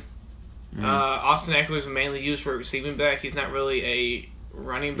prediction. Austin Eckler is mainly used for a receiving back. He's not really a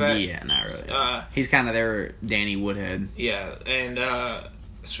running back. Yeah, not really. He's kind of their Danny Woodhead. Yeah, and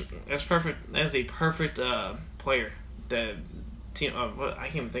that's perfect. That's a perfect player. The team. What I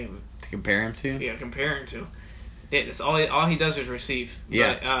can't even think of it. To compare him to? Yeah, comparing to. Yeah, that's all he does is receive.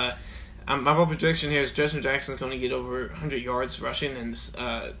 Yeah. But, my bold prediction here is Justin Jackson's going to get over 100 yards rushing in this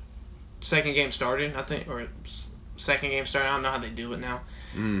second game starting, I think, or second game starting. I don't know how they do it now.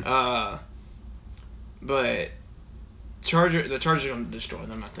 But the Chargers are going to destroy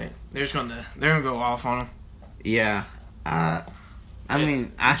them. I think they're going to go off on them. Yeah. I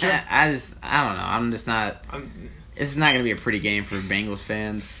mean, I don't know. I'm just not. It's not going to be a pretty game for Bengals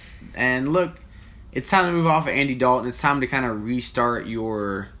fans. And look, it's time to move off of Andy Dalton. It's time to kind of restart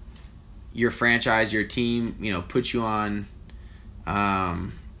your franchise, your team. You know, put you on,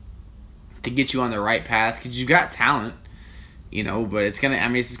 to get you on the right path because you got talent. You know, but it's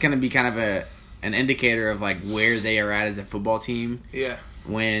gonna be kind of an indicator of like where they are at as a football team. Yeah.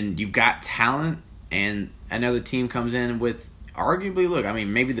 When you've got talent and another team comes in with arguably, look, I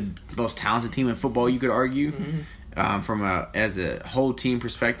mean, maybe the most talented team in football, you could argue, from as a whole team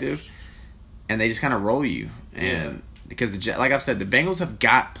perspective, and they just kind of roll you. And because, like I've said, the Bengals have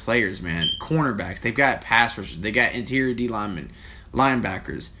got players, man, cornerbacks, they've got pass rushers, they got interior D linemen,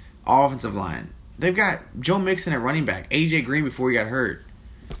 linebackers, offensive line. They've got Joe Mixon at running back, AJ Green before he got hurt.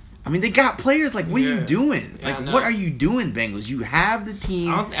 I mean, they got players. Like, what are you doing? Yeah, like, what are you doing, Bengals? You have the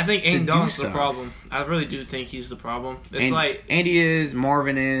team. I think Andy Dalton's the problem. I really do think he's the problem. It's like Andy is,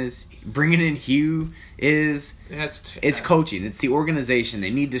 Marvin is, bringing in Hugh is. It's coaching. It's the organization. They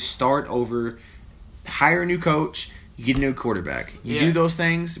need to start over, hire a new coach, you get a new quarterback. You do those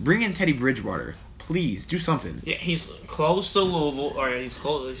things. Bring in Teddy Bridgewater. Please, do something. Yeah, he's close to Louisville, or he's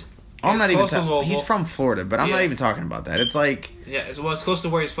close. I'm not even. He's from Florida, but I'm not even talking about that. It's like it's close to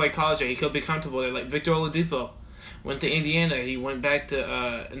where he's played college. He could be comfortable there. Like Victor Oladipo went to Indiana. He went back to,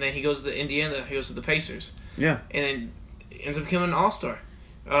 and then he goes to Indiana. He goes to the Pacers. Yeah, and then ends up becoming an all-star.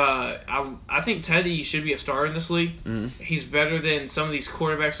 I think Teddy should be a star in this league. He's better than some of these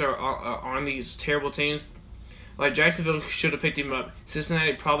quarterbacks that are on these terrible teams. Like Jacksonville should have picked him up.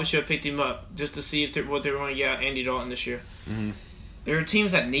 Cincinnati probably should have picked him up just to see what they're going to get out of Andy Dalton this year. There are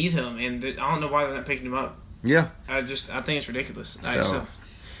teams that need him, and I don't know why they're not picking him up. Yeah. I think it's ridiculous. So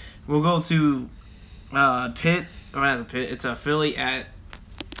we'll go to Pitt. Or not the Pitt. It's a Philly at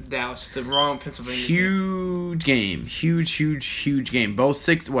Dallas. The wrong Pennsylvania huge team. Huge game. Both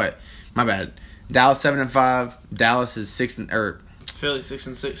 6. What? My bad. Dallas 7-5. Dallas is 6 or Philly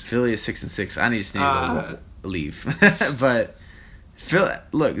 6-6. Philly is 6-6. I need to sneeze. Leave. But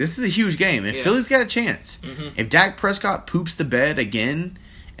look, this is a huge game. If Philly's got a chance, if Dak Prescott poops the bed again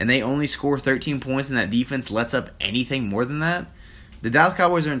and they only score 13 points and that defense lets up anything more than that, the Dallas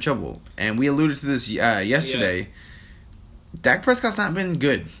Cowboys are in trouble. And we alluded to this yesterday. Dak Prescott's not been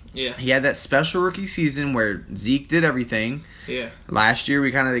good. Yeah. He had that special rookie season where Zeke did everything. Yeah. Last year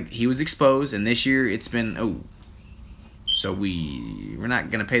he was exposed, and this year it's been so we're not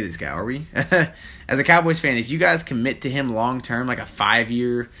going to pay this guy, are we? As a Cowboys fan, if you guys commit to him long-term, like a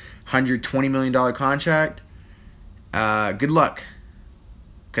 5-year, $120 million contract, good luck.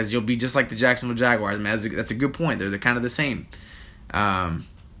 Because you'll be just like the Jacksonville Jaguars. I mean, that's a good point. They're kind of the same.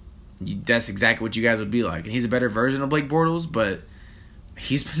 That's exactly what you guys would be like. And he's a better version of Blake Bortles, but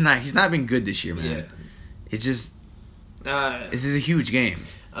he's not been good this year, man. Yeah. It's just this is a huge game.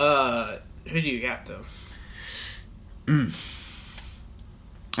 Who do you got, though? I'm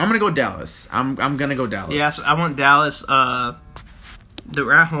gonna go Dallas. I'm gonna go Dallas. Yes, I want Dallas.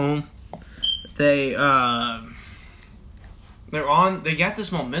 They're at home. They They got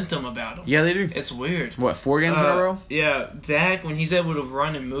this momentum about them. Yeah, they do. It's weird. What, 4 games in a row? Yeah, Dak, when he's able to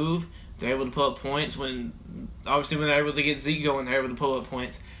run and move, they're able to pull up points. When they're able to get Zeke going, they're able to pull up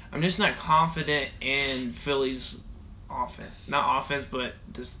points. I'm just not confident in Philly's offense. Not offense, but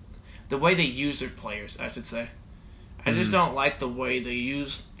the way they use their players, I should say. I just don't like the way they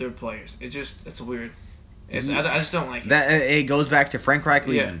use their players. It's weird. I just don't like it. It goes back to Frank Reich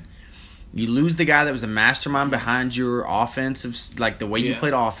leaving. You lose the guy that was a mastermind behind your offensive, like the way you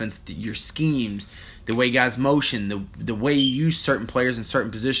played offense, your schemes, the way guys motion, the way you use certain players in certain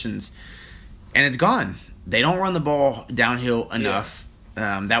positions, and it's gone. They don't run the ball downhill enough.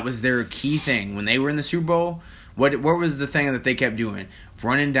 That was their key thing when they were in the Super Bowl. What was the thing that they kept doing?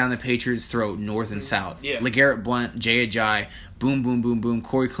 Running down the Patriots' throat, north and south. Yeah. LeGarrette Blount, Jay Ajayi, boom, boom, boom, boom.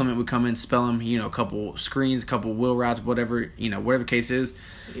 Corey Clement would come in, spell him, a couple screens, a couple wheel routes, whatever the case is.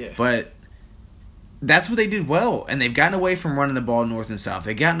 Yeah. But that's what they did well, and they've gotten away from running the ball north and south.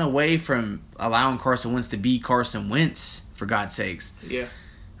 They've gotten away from allowing Carson Wentz to be Carson Wentz, for God's sakes. Yeah.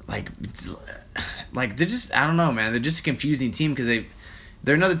 Like they're just, I don't know, man. They're just a confusing team because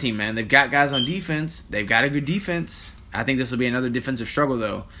they're another team, man. They've got guys on defense. They've got a good defense. I think this will be another defensive struggle,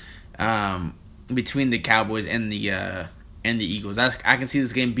 though, between the Cowboys and the Eagles. I can see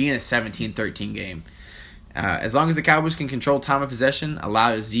this game being a 17-13 game. As long as the Cowboys can control time of possession,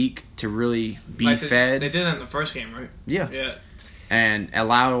 allow Zeke to really be fed. They did that in the first game, right? Yeah. Yeah. And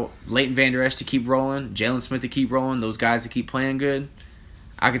allow Leighton Vander Esch to keep rolling, Jalen Smith to keep rolling, those guys to keep playing good.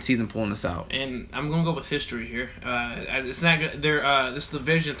 I could see them pulling this out. And I'm going to go with history here. It's not good. This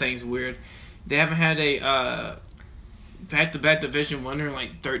division thing's weird. They haven't had a back-to-back division winner in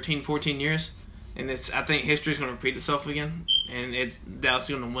like 13, 14 years. And I think history's going to repeat itself again. And it's Dallas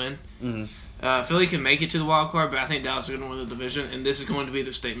is going to win. Mm-hmm. Philly can make it to the wild card, but I think Dallas is going to win the division. And this is going to be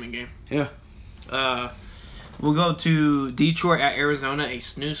their statement game. Yeah. We'll go to Detroit at Arizona, a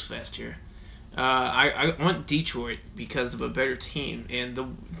snooze fest here. I want Detroit because of a better team. And the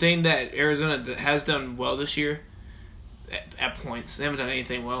thing that Arizona has done well this year, at points, they haven't done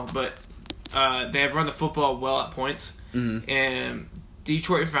anything well, but they have run the football well at points. Mm-hmm. And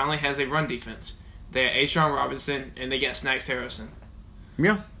Detroit finally has a run defense. They have A'Shaun Robinson, and they got Snacks Harrison.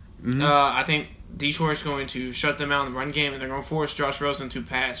 Yeah. Mm-hmm. I think Detroit is going to shut them out in the run game, and they're going to force Josh Rosen to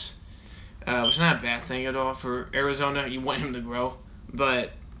pass, which is not a bad thing at all for Arizona. You want him to grow,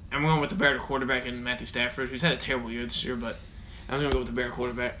 but I'm going with the better quarterback in Matthew Stafford, who's had a terrible year this year, but I was going to go with the better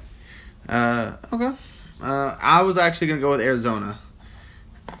quarterback. Okay. I was actually going to go with Arizona.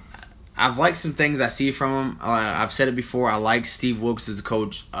 I've liked some things I see from him. I've said it before. I like Steve Wilkes as a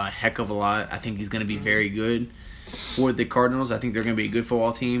coach a heck of a lot. I think he's going to be very good for the Cardinals. I think they're going to be a good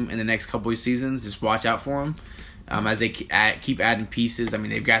football team in the next couple of seasons. Just watch out for them as they keep adding pieces. I mean,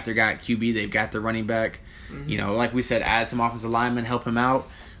 they've got their guy at QB. They've got their running back. Mm-hmm. Like we said, add some offensive linemen, help him out.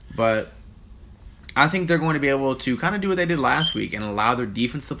 But I think they're going to be able to kind of do what they did last week and allow their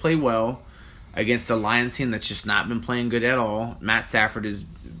defense to play well against the Lions team that's just not been playing good at all. Matt Stafford is,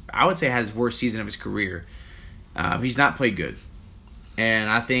 I would say, had his worst season of his career. He's not played good. And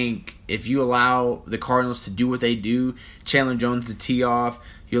I think if you allow the Cardinals to do what they do, Chandler Jones to tee off,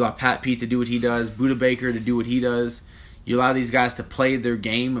 you allow Pat Pete to do what he does, Budda Baker to do what he does, you allow these guys to play their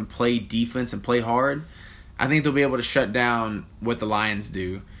game and play defense and play hard, I think they'll be able to shut down what the Lions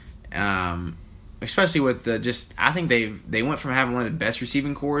do. Especially with I think they went from having one of the best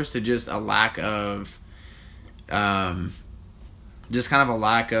receiving corps to just a lack of, just kind of a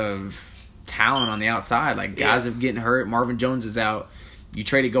lack of talent on the outside. Like, guys are getting hurt. Marvin Jones is out. You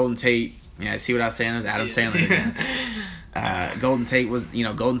traded Golden Tate. Yeah, see what I was saying? There's Adam Sandler again. Golden Tate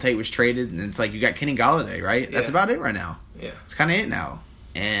was traded, and it's like you got Kenny Golladay, right? That's about it right now. Yeah. It's kind of it now.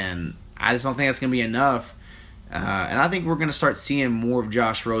 And I just don't think that's going to be enough. And I think we're going to start seeing more of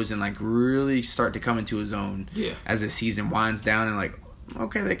Josh Rosen, like, really start to come into his own as the season winds down and, like,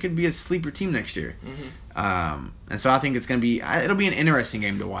 okay, that could be a sleeper team next year. Mm-hmm. And so I think it's going to be – it'll be an interesting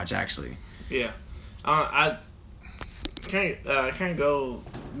game to watch, actually. Yeah. I kind of go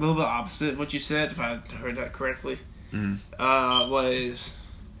a little bit opposite what you said, if I heard that correctly. Mm-hmm. Was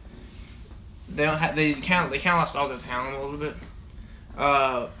they kind of lost all their talent a little bit.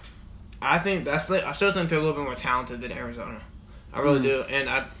 I still think they're a little bit more talented than Arizona. I really do, and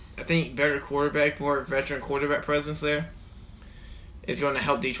I think better quarterback, more veteran quarterback presence there is going to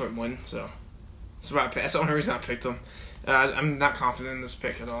help Detroit win. So that's the only reason I picked them. I'm not confident in this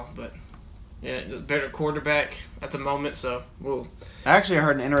pick at all, but yeah, better quarterback at the moment. So we'll. I actually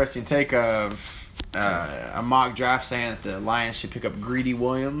heard an interesting take of a mock draft saying that the Lions should pick up Greedy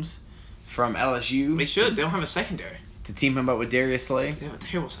Williams from LSU. They should. They don't have a secondary. To team him up with Darius Slay. They have a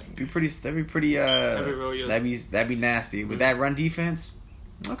terrible secondary. That'd be pretty. That'd be really good. That'd be nasty with that run defense.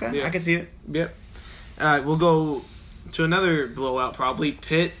 Okay, yeah. I can see it. Yep. All right, we'll go to another blowout. Probably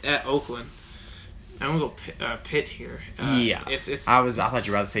Pitt at Oakland. I'm gonna go Pitt here. Yeah, I thought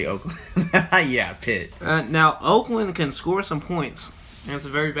you were about to say Oakland. Yeah, Pitt. Now Oakland can score some points, and it's a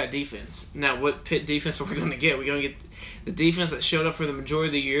very bad defense. Now, what Pitt defense are we gonna get? We're gonna get the defense that showed up for the majority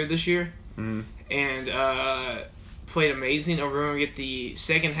of the year this year, and played amazing, or we're going to get the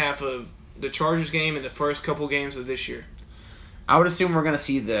second half of the Chargers game and the first couple games of this year? I would assume we're going to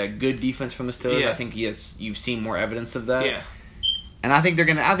see the good defense from the Steelers. Yeah. I think you've seen more evidence of that. Yeah. And I think they're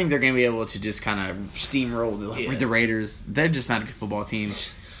going to be able to just kind of steamroll the Raiders. They're just not a good football team.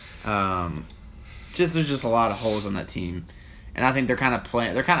 there's just a lot of holes on that team, and I think they're kind of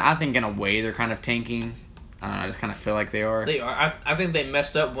playing. I think in a way they're kind of tanking. I don't know. I just kind of feel like they are. They are. I think they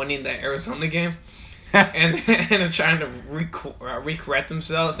messed up winning that Arizona game, and they're trying to recorrect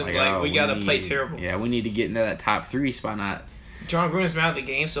themselves and we gotta play terrible. Yeah, we need to get into that top 3 spot. Not John Gruden's been out of the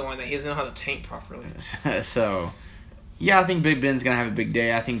game so long that he doesn't know how to tank properly. So, yeah, I think Big Ben's gonna have a big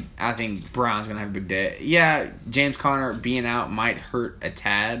day. I think Brown's gonna have a big day. Yeah, James Conner being out might hurt a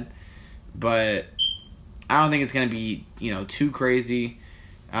tad, but I don't think it's gonna be too crazy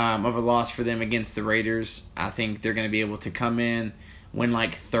of a loss for them against the Raiders. I think they're gonna be able to come in, win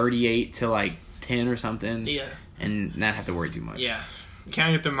like 38-10 or something. Yeah, and not have to worry too much. Yeah,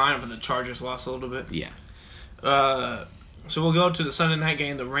 can't get their mind off of the Chargers loss a little bit. Yeah. So we'll go to the Sunday night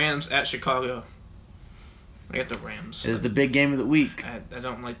game, the Rams at Chicago. I get the Rams. This is the big game of the week. I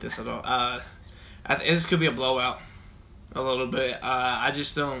don't like this at all. This could be a blowout a little bit. I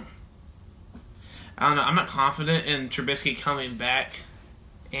just don't. I don't know. I'm not confident in Trubisky coming back,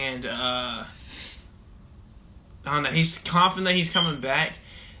 and I don't know. He's confident that he's coming back,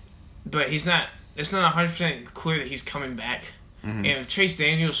 but he's not. It's not 100% clear that he's coming back. Mm-hmm. And if Chase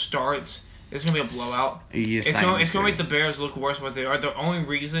Daniels starts, it's gonna be a blowout. It's gonna make the Bears look worse than what they are. The only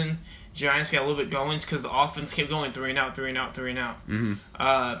reason Giants got a little bit going is because the offense kept going 3 and out.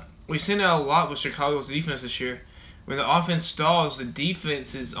 Mm-hmm. We've seen that a lot with Chicago's defense this year. When the offense stalls, the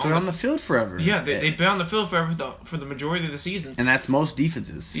defense is on the field forever. Yeah, they've been on the field forever for the majority of the season. And that's most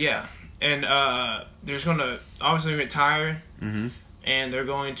defenses. Yeah, and they're just going to obviously get tired, mm-hmm. and they're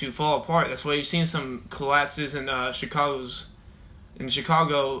going to fall apart. That's why you've seen some collapses in Chicago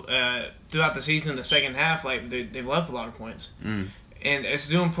throughout the season. The second half, like they've left a lot of points, and it's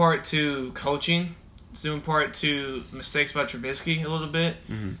due in part to coaching. It's due in part to mistakes by Trubisky a little bit.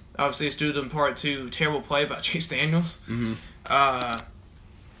 Mm-hmm. Obviously, it's due in part to terrible play by Chase Daniels. Mm-hmm.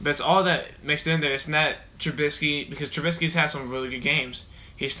 But it's all that mixed in there. It's not Trubisky, because Trubisky's had some really good games.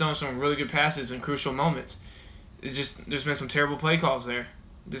 He's thrown some really good passes in crucial moments. It's just there's been some terrible play calls there.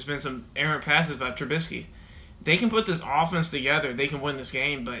 There's been some errant passes by Trubisky. They can put this offense together. They can win this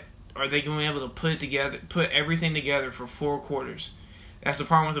game, but are they going to be able to put everything together for 4 quarters? That's the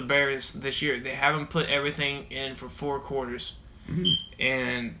problem with the Bears this year. They haven't put everything in for 4 quarters. Mm-hmm.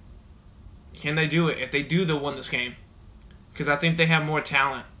 And can they do it? If they do, they'll win this game. Because I think they have more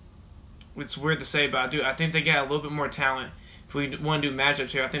talent. It's weird to say, but I think they got a little bit more talent. If we want to do matchups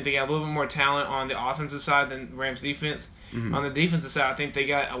here, I think they got a little bit more talent on the offensive side than Rams defense. Mm-hmm. On the defensive side, I think they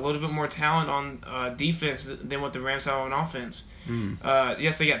got a little bit more talent on defense than what the Rams have on offense. Mm-hmm.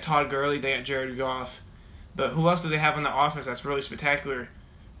 Yes, they got Todd Gurley, they got Jared Goff. But who else do they have on the offense that's really spectacular?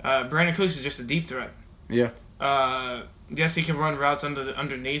 Brandon Cooks is just a deep threat. Yeah. Yes, he can run routes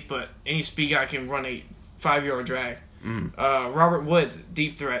underneath, but any speed guy can run a 5-yard drag. Mm-hmm. Robert Woods,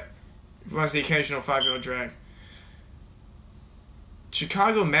 deep threat, runs the occasional 5-yard drag.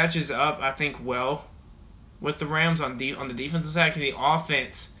 Chicago matches up, I think, well with the Rams on the defensive side. Can the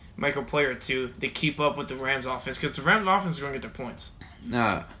offense make a play or two to keep up with the Rams offense? Because the Rams offense is going to get their points.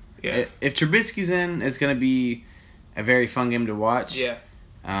 Yeah. If Trubisky's in, it's going to be a very fun game to watch. Yeah.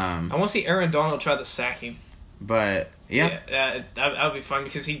 I want to see Aaron Donald try to sack him. But, yeah. That would be fun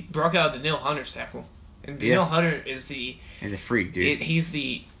because he broke out Danielle Hunter's tackle. And Danielle Hunter is he's a freak, dude.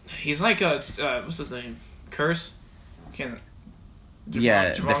 He's like a, what's his name? Curse? The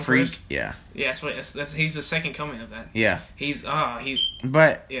freak. Curse? Yeah. Yeah, that's he's the second coming of that. Yeah.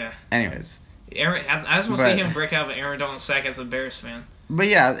 But, yeah. Anyways. I just want to see him break out of an Aaron Donald sack as a Bears fan. But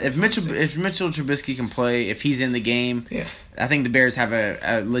yeah, if Mitchell Trubisky can play, if he's in the game, I think the Bears have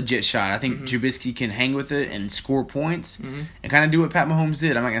a legit shot. I think Trubisky can hang with it and score points and kind of do what Pat Mahomes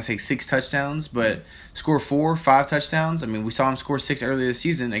did. I'm not gonna say 6 touchdowns, but score 4, 5 touchdowns. I mean, we saw him score 6 earlier this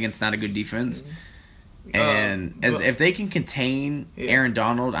season against not a good defense. And if they can contain Aaron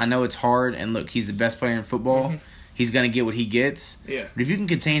Donald, I know it's hard. And look, he's the best player in football. He's going to get what he gets. Yeah. But if you can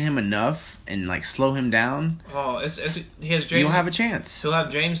contain him enough and, slow him down, you'll have a chance. He'll have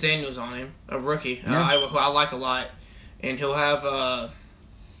James Daniels on him, a rookie, who I like a lot. And he'll have,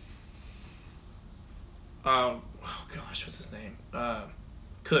 what's his name?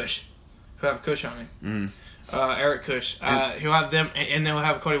 Cush. He'll have Cush on him. Mm-hmm. Eric Cush. He'll have them, and then we'll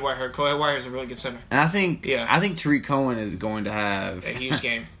have Cody Whitehair. Cody Whitehair is a really good center. And I think Tariq Cohen is going to have a huge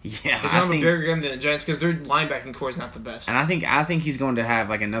game. He's going to have a bigger game than the Giants because their linebacking core is not the best. And I think he's going to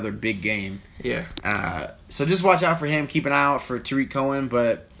have another big game. Yeah. So just watch out for him. Keep an eye out for Tariq Cohen.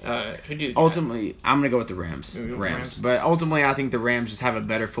 But ultimately, I'm going to go with the Rams. But ultimately, I think the Rams just have a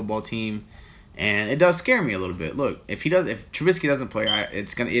better football team. And it does scare me a little bit. Look, if Trubisky doesn't play,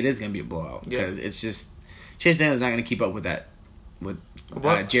 it is gonna be a blowout because it's just Chase Daniels not gonna keep up with that with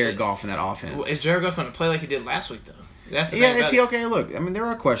What? Jared Goff in that offense. Well, is Jared Goff going to play like he did last week, though? That's the Yeah, thing if about he it. look, I mean, there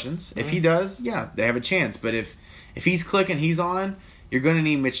are questions. If he does, yeah, they have a chance. But if he's clicking, he's on, you're going to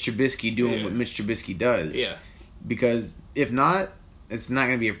need Mitch Trubisky doing what Mitch Trubisky does. Yeah. Because if not, it's not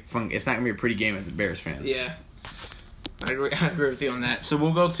going to be a fun. It's not going to be a pretty game as a Bears fan. Yeah. I agree with you on that. So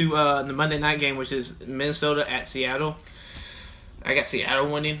we'll go to the Monday night game, which is Minnesota at Seattle. I got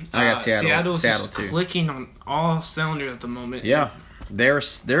Seattle winning. I got Seattle. Seattle's just too. clicking on all cylinders at the moment. Yeah. They're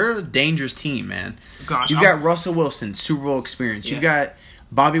a dangerous team, man. Gosh, You've got Russell Wilson, Super Bowl experience. You've got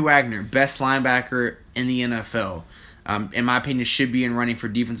Bobby Wagner, best linebacker in the NFL. In my opinion, should be in running for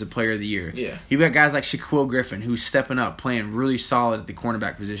Defensive Player of the Year. Yeah. You've got guys like Shaquille Griffin, who's stepping up, playing really solid at the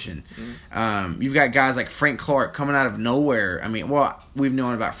cornerback position. Mm-hmm. You've got guys like Frank Clark coming out of nowhere. I mean, well, we've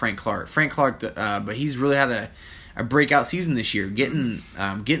known about Frank Clark. But he's really had a breakout season this year, getting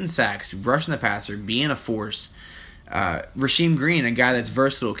sacks, rushing the passer, being a force. Rasheem Green, a guy that's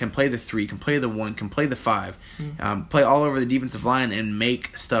versatile, can play the 3, can play the 1, can play the 5, play all over the defensive line and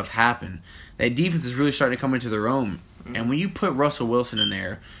make stuff happen. That defense is really starting to come into their own. And when you put Russell Wilson in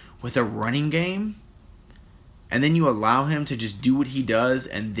there with a running game, and then you allow him to just do what he does,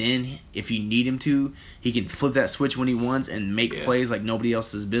 and then if you need him to, he can flip that switch when he wants and make plays like nobody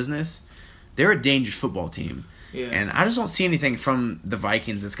else's business, they're a dangerous football team. Yeah. And I just don't see anything from the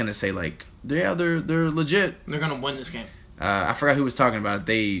Vikings that's going to say, like, yeah, they're legit. They're going to win this game. I forgot who was talking about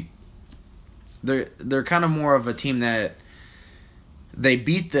it. They're kind of more of a team that they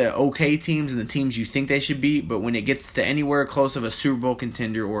beat the okay teams and the teams you think they should beat, but when it gets to anywhere close of a Super Bowl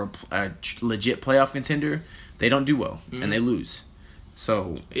contender or a legit playoff contender, they don't do well, and they lose.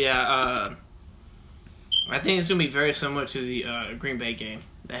 So Yeah, I think it's going to be very similar to the Green Bay game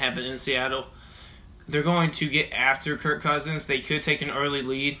that happened in Seattle. They're going to get after Kirk Cousins. They could take an early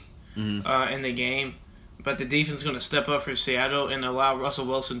lead in the game, but the defense is going to step up for Seattle and allow Russell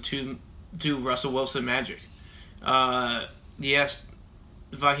Wilson to do Russell Wilson magic. Yes,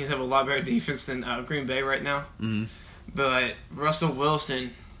 the Vikings have a lot better defense than Green Bay right now, but Russell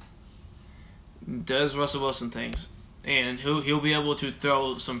Wilson does Russell Wilson things, and he'll be able to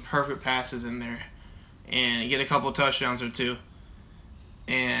throw some perfect passes in there and get a couple touchdowns or two.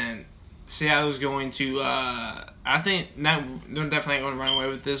 And Seattle's going to, I think, they're definitely going to run away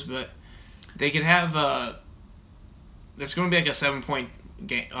with this, but they could have, it's going to be like a 7-point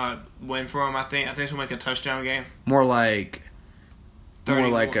game, win for them, I think. I think it's going to make a touchdown game. more like a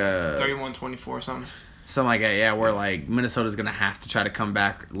 31-24 or something. something like that. Yeah, where like Minnesota's going to have to try to come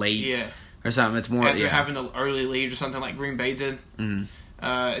back late or something. It's more After having an early lead or something like Green Bay did.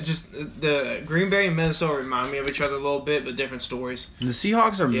 It's just the Green Bay and Minnesota remind me of each other a little bit, but different stories. The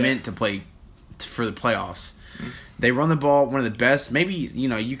Seahawks are meant to play for the playoffs. They run the ball, one of the best. Maybe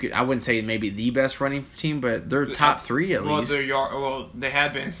I wouldn't say maybe the best running team, but they're top 3 at least. They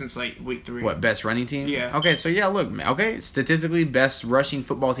have been since like week 3. What, best running team? Yeah. Okay, so yeah, look, statistically best rushing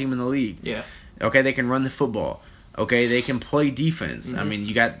football team in the league. Yeah. Okay, they can run the football. Okay, they can play defense. I mean,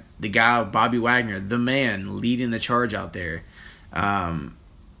 you got the guy Bobby Wagner, the man leading the charge out there.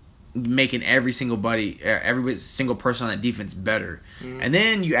 Making every single person on that defense better. And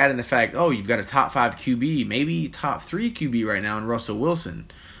then you add in the fact, you've got a top 5 QB, maybe top 3 QB right now in Russell Wilson.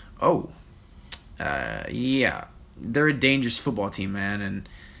 Yeah. They're a dangerous football team, man. And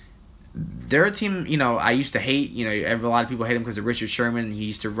they're a team, I used to hate. A lot of people hate him because of Richard Sherman. He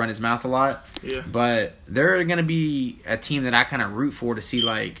used to run his mouth a lot. Yeah. But they're going to be a team that I kind of root for to see,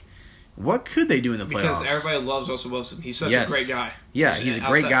 like, what could they do in the playoffs? Because everybody loves Russell Wilson. He's such a great guy. Yeah, he's a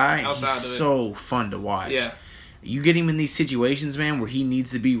great guy. And he's of so fun to watch. Yeah. You get him in these situations, man, where he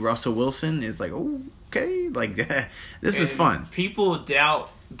needs to be Russell Wilson. It's like, okay, like this is fun. People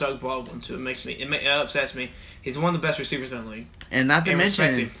doubt Doug Baldwin too. It upsets me. He's one of the best receivers in the league. And not to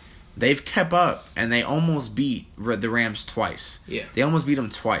mention, they've kept up, and they almost beat the Rams twice. Yeah. They almost beat them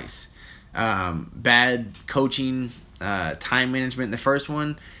twice. Bad coaching, time management in the first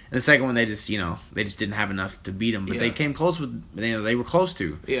one. And the second one, they just didn't have enough to beat them. But they came close with, they were close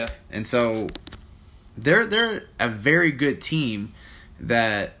to. Yeah. And so they're a very good team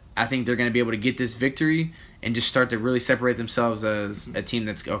that I think they're going to be able to get this victory and just start to really separate themselves as a team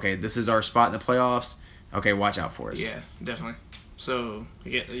that's, okay, this is our spot in the playoffs. Okay, watch out for us. Yeah, definitely. So,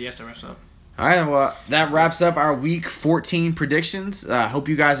 yes, that wraps up. All right, well, that wraps up our Week 14 predictions. Hope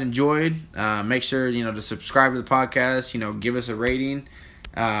you guys enjoyed. Make sure, to subscribe to the podcast, give us a rating.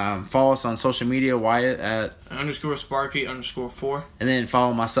 Follow us on social media, Wyatt at _Sparky_4. And then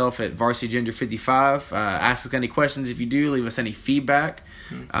follow myself at VarsityGinger55. Ask us any questions if you do. Leave us any feedback.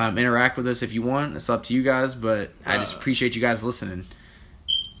 Interact with us if you want. It's up to you guys, but I just appreciate you guys listening.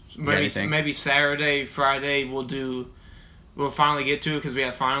 Maybe Saturday, Friday, we'll do we'll finally get to because we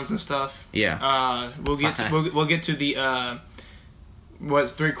have finals and stuff. Yeah. We'll get to the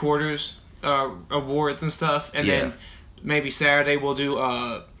 3/4 awards and stuff, and then maybe Saturday we'll do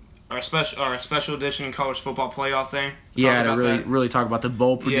our special edition college football playoff thing. Yeah, to really talk about the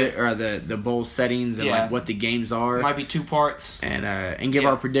bowl or the bowl settings and like what the games are. Might be 2 parts. And give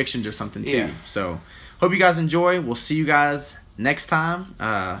our predictions or something too. Yeah. So hope you guys enjoy. We'll see you guys next time.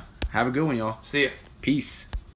 Have a good one, y'all. See ya. Peace.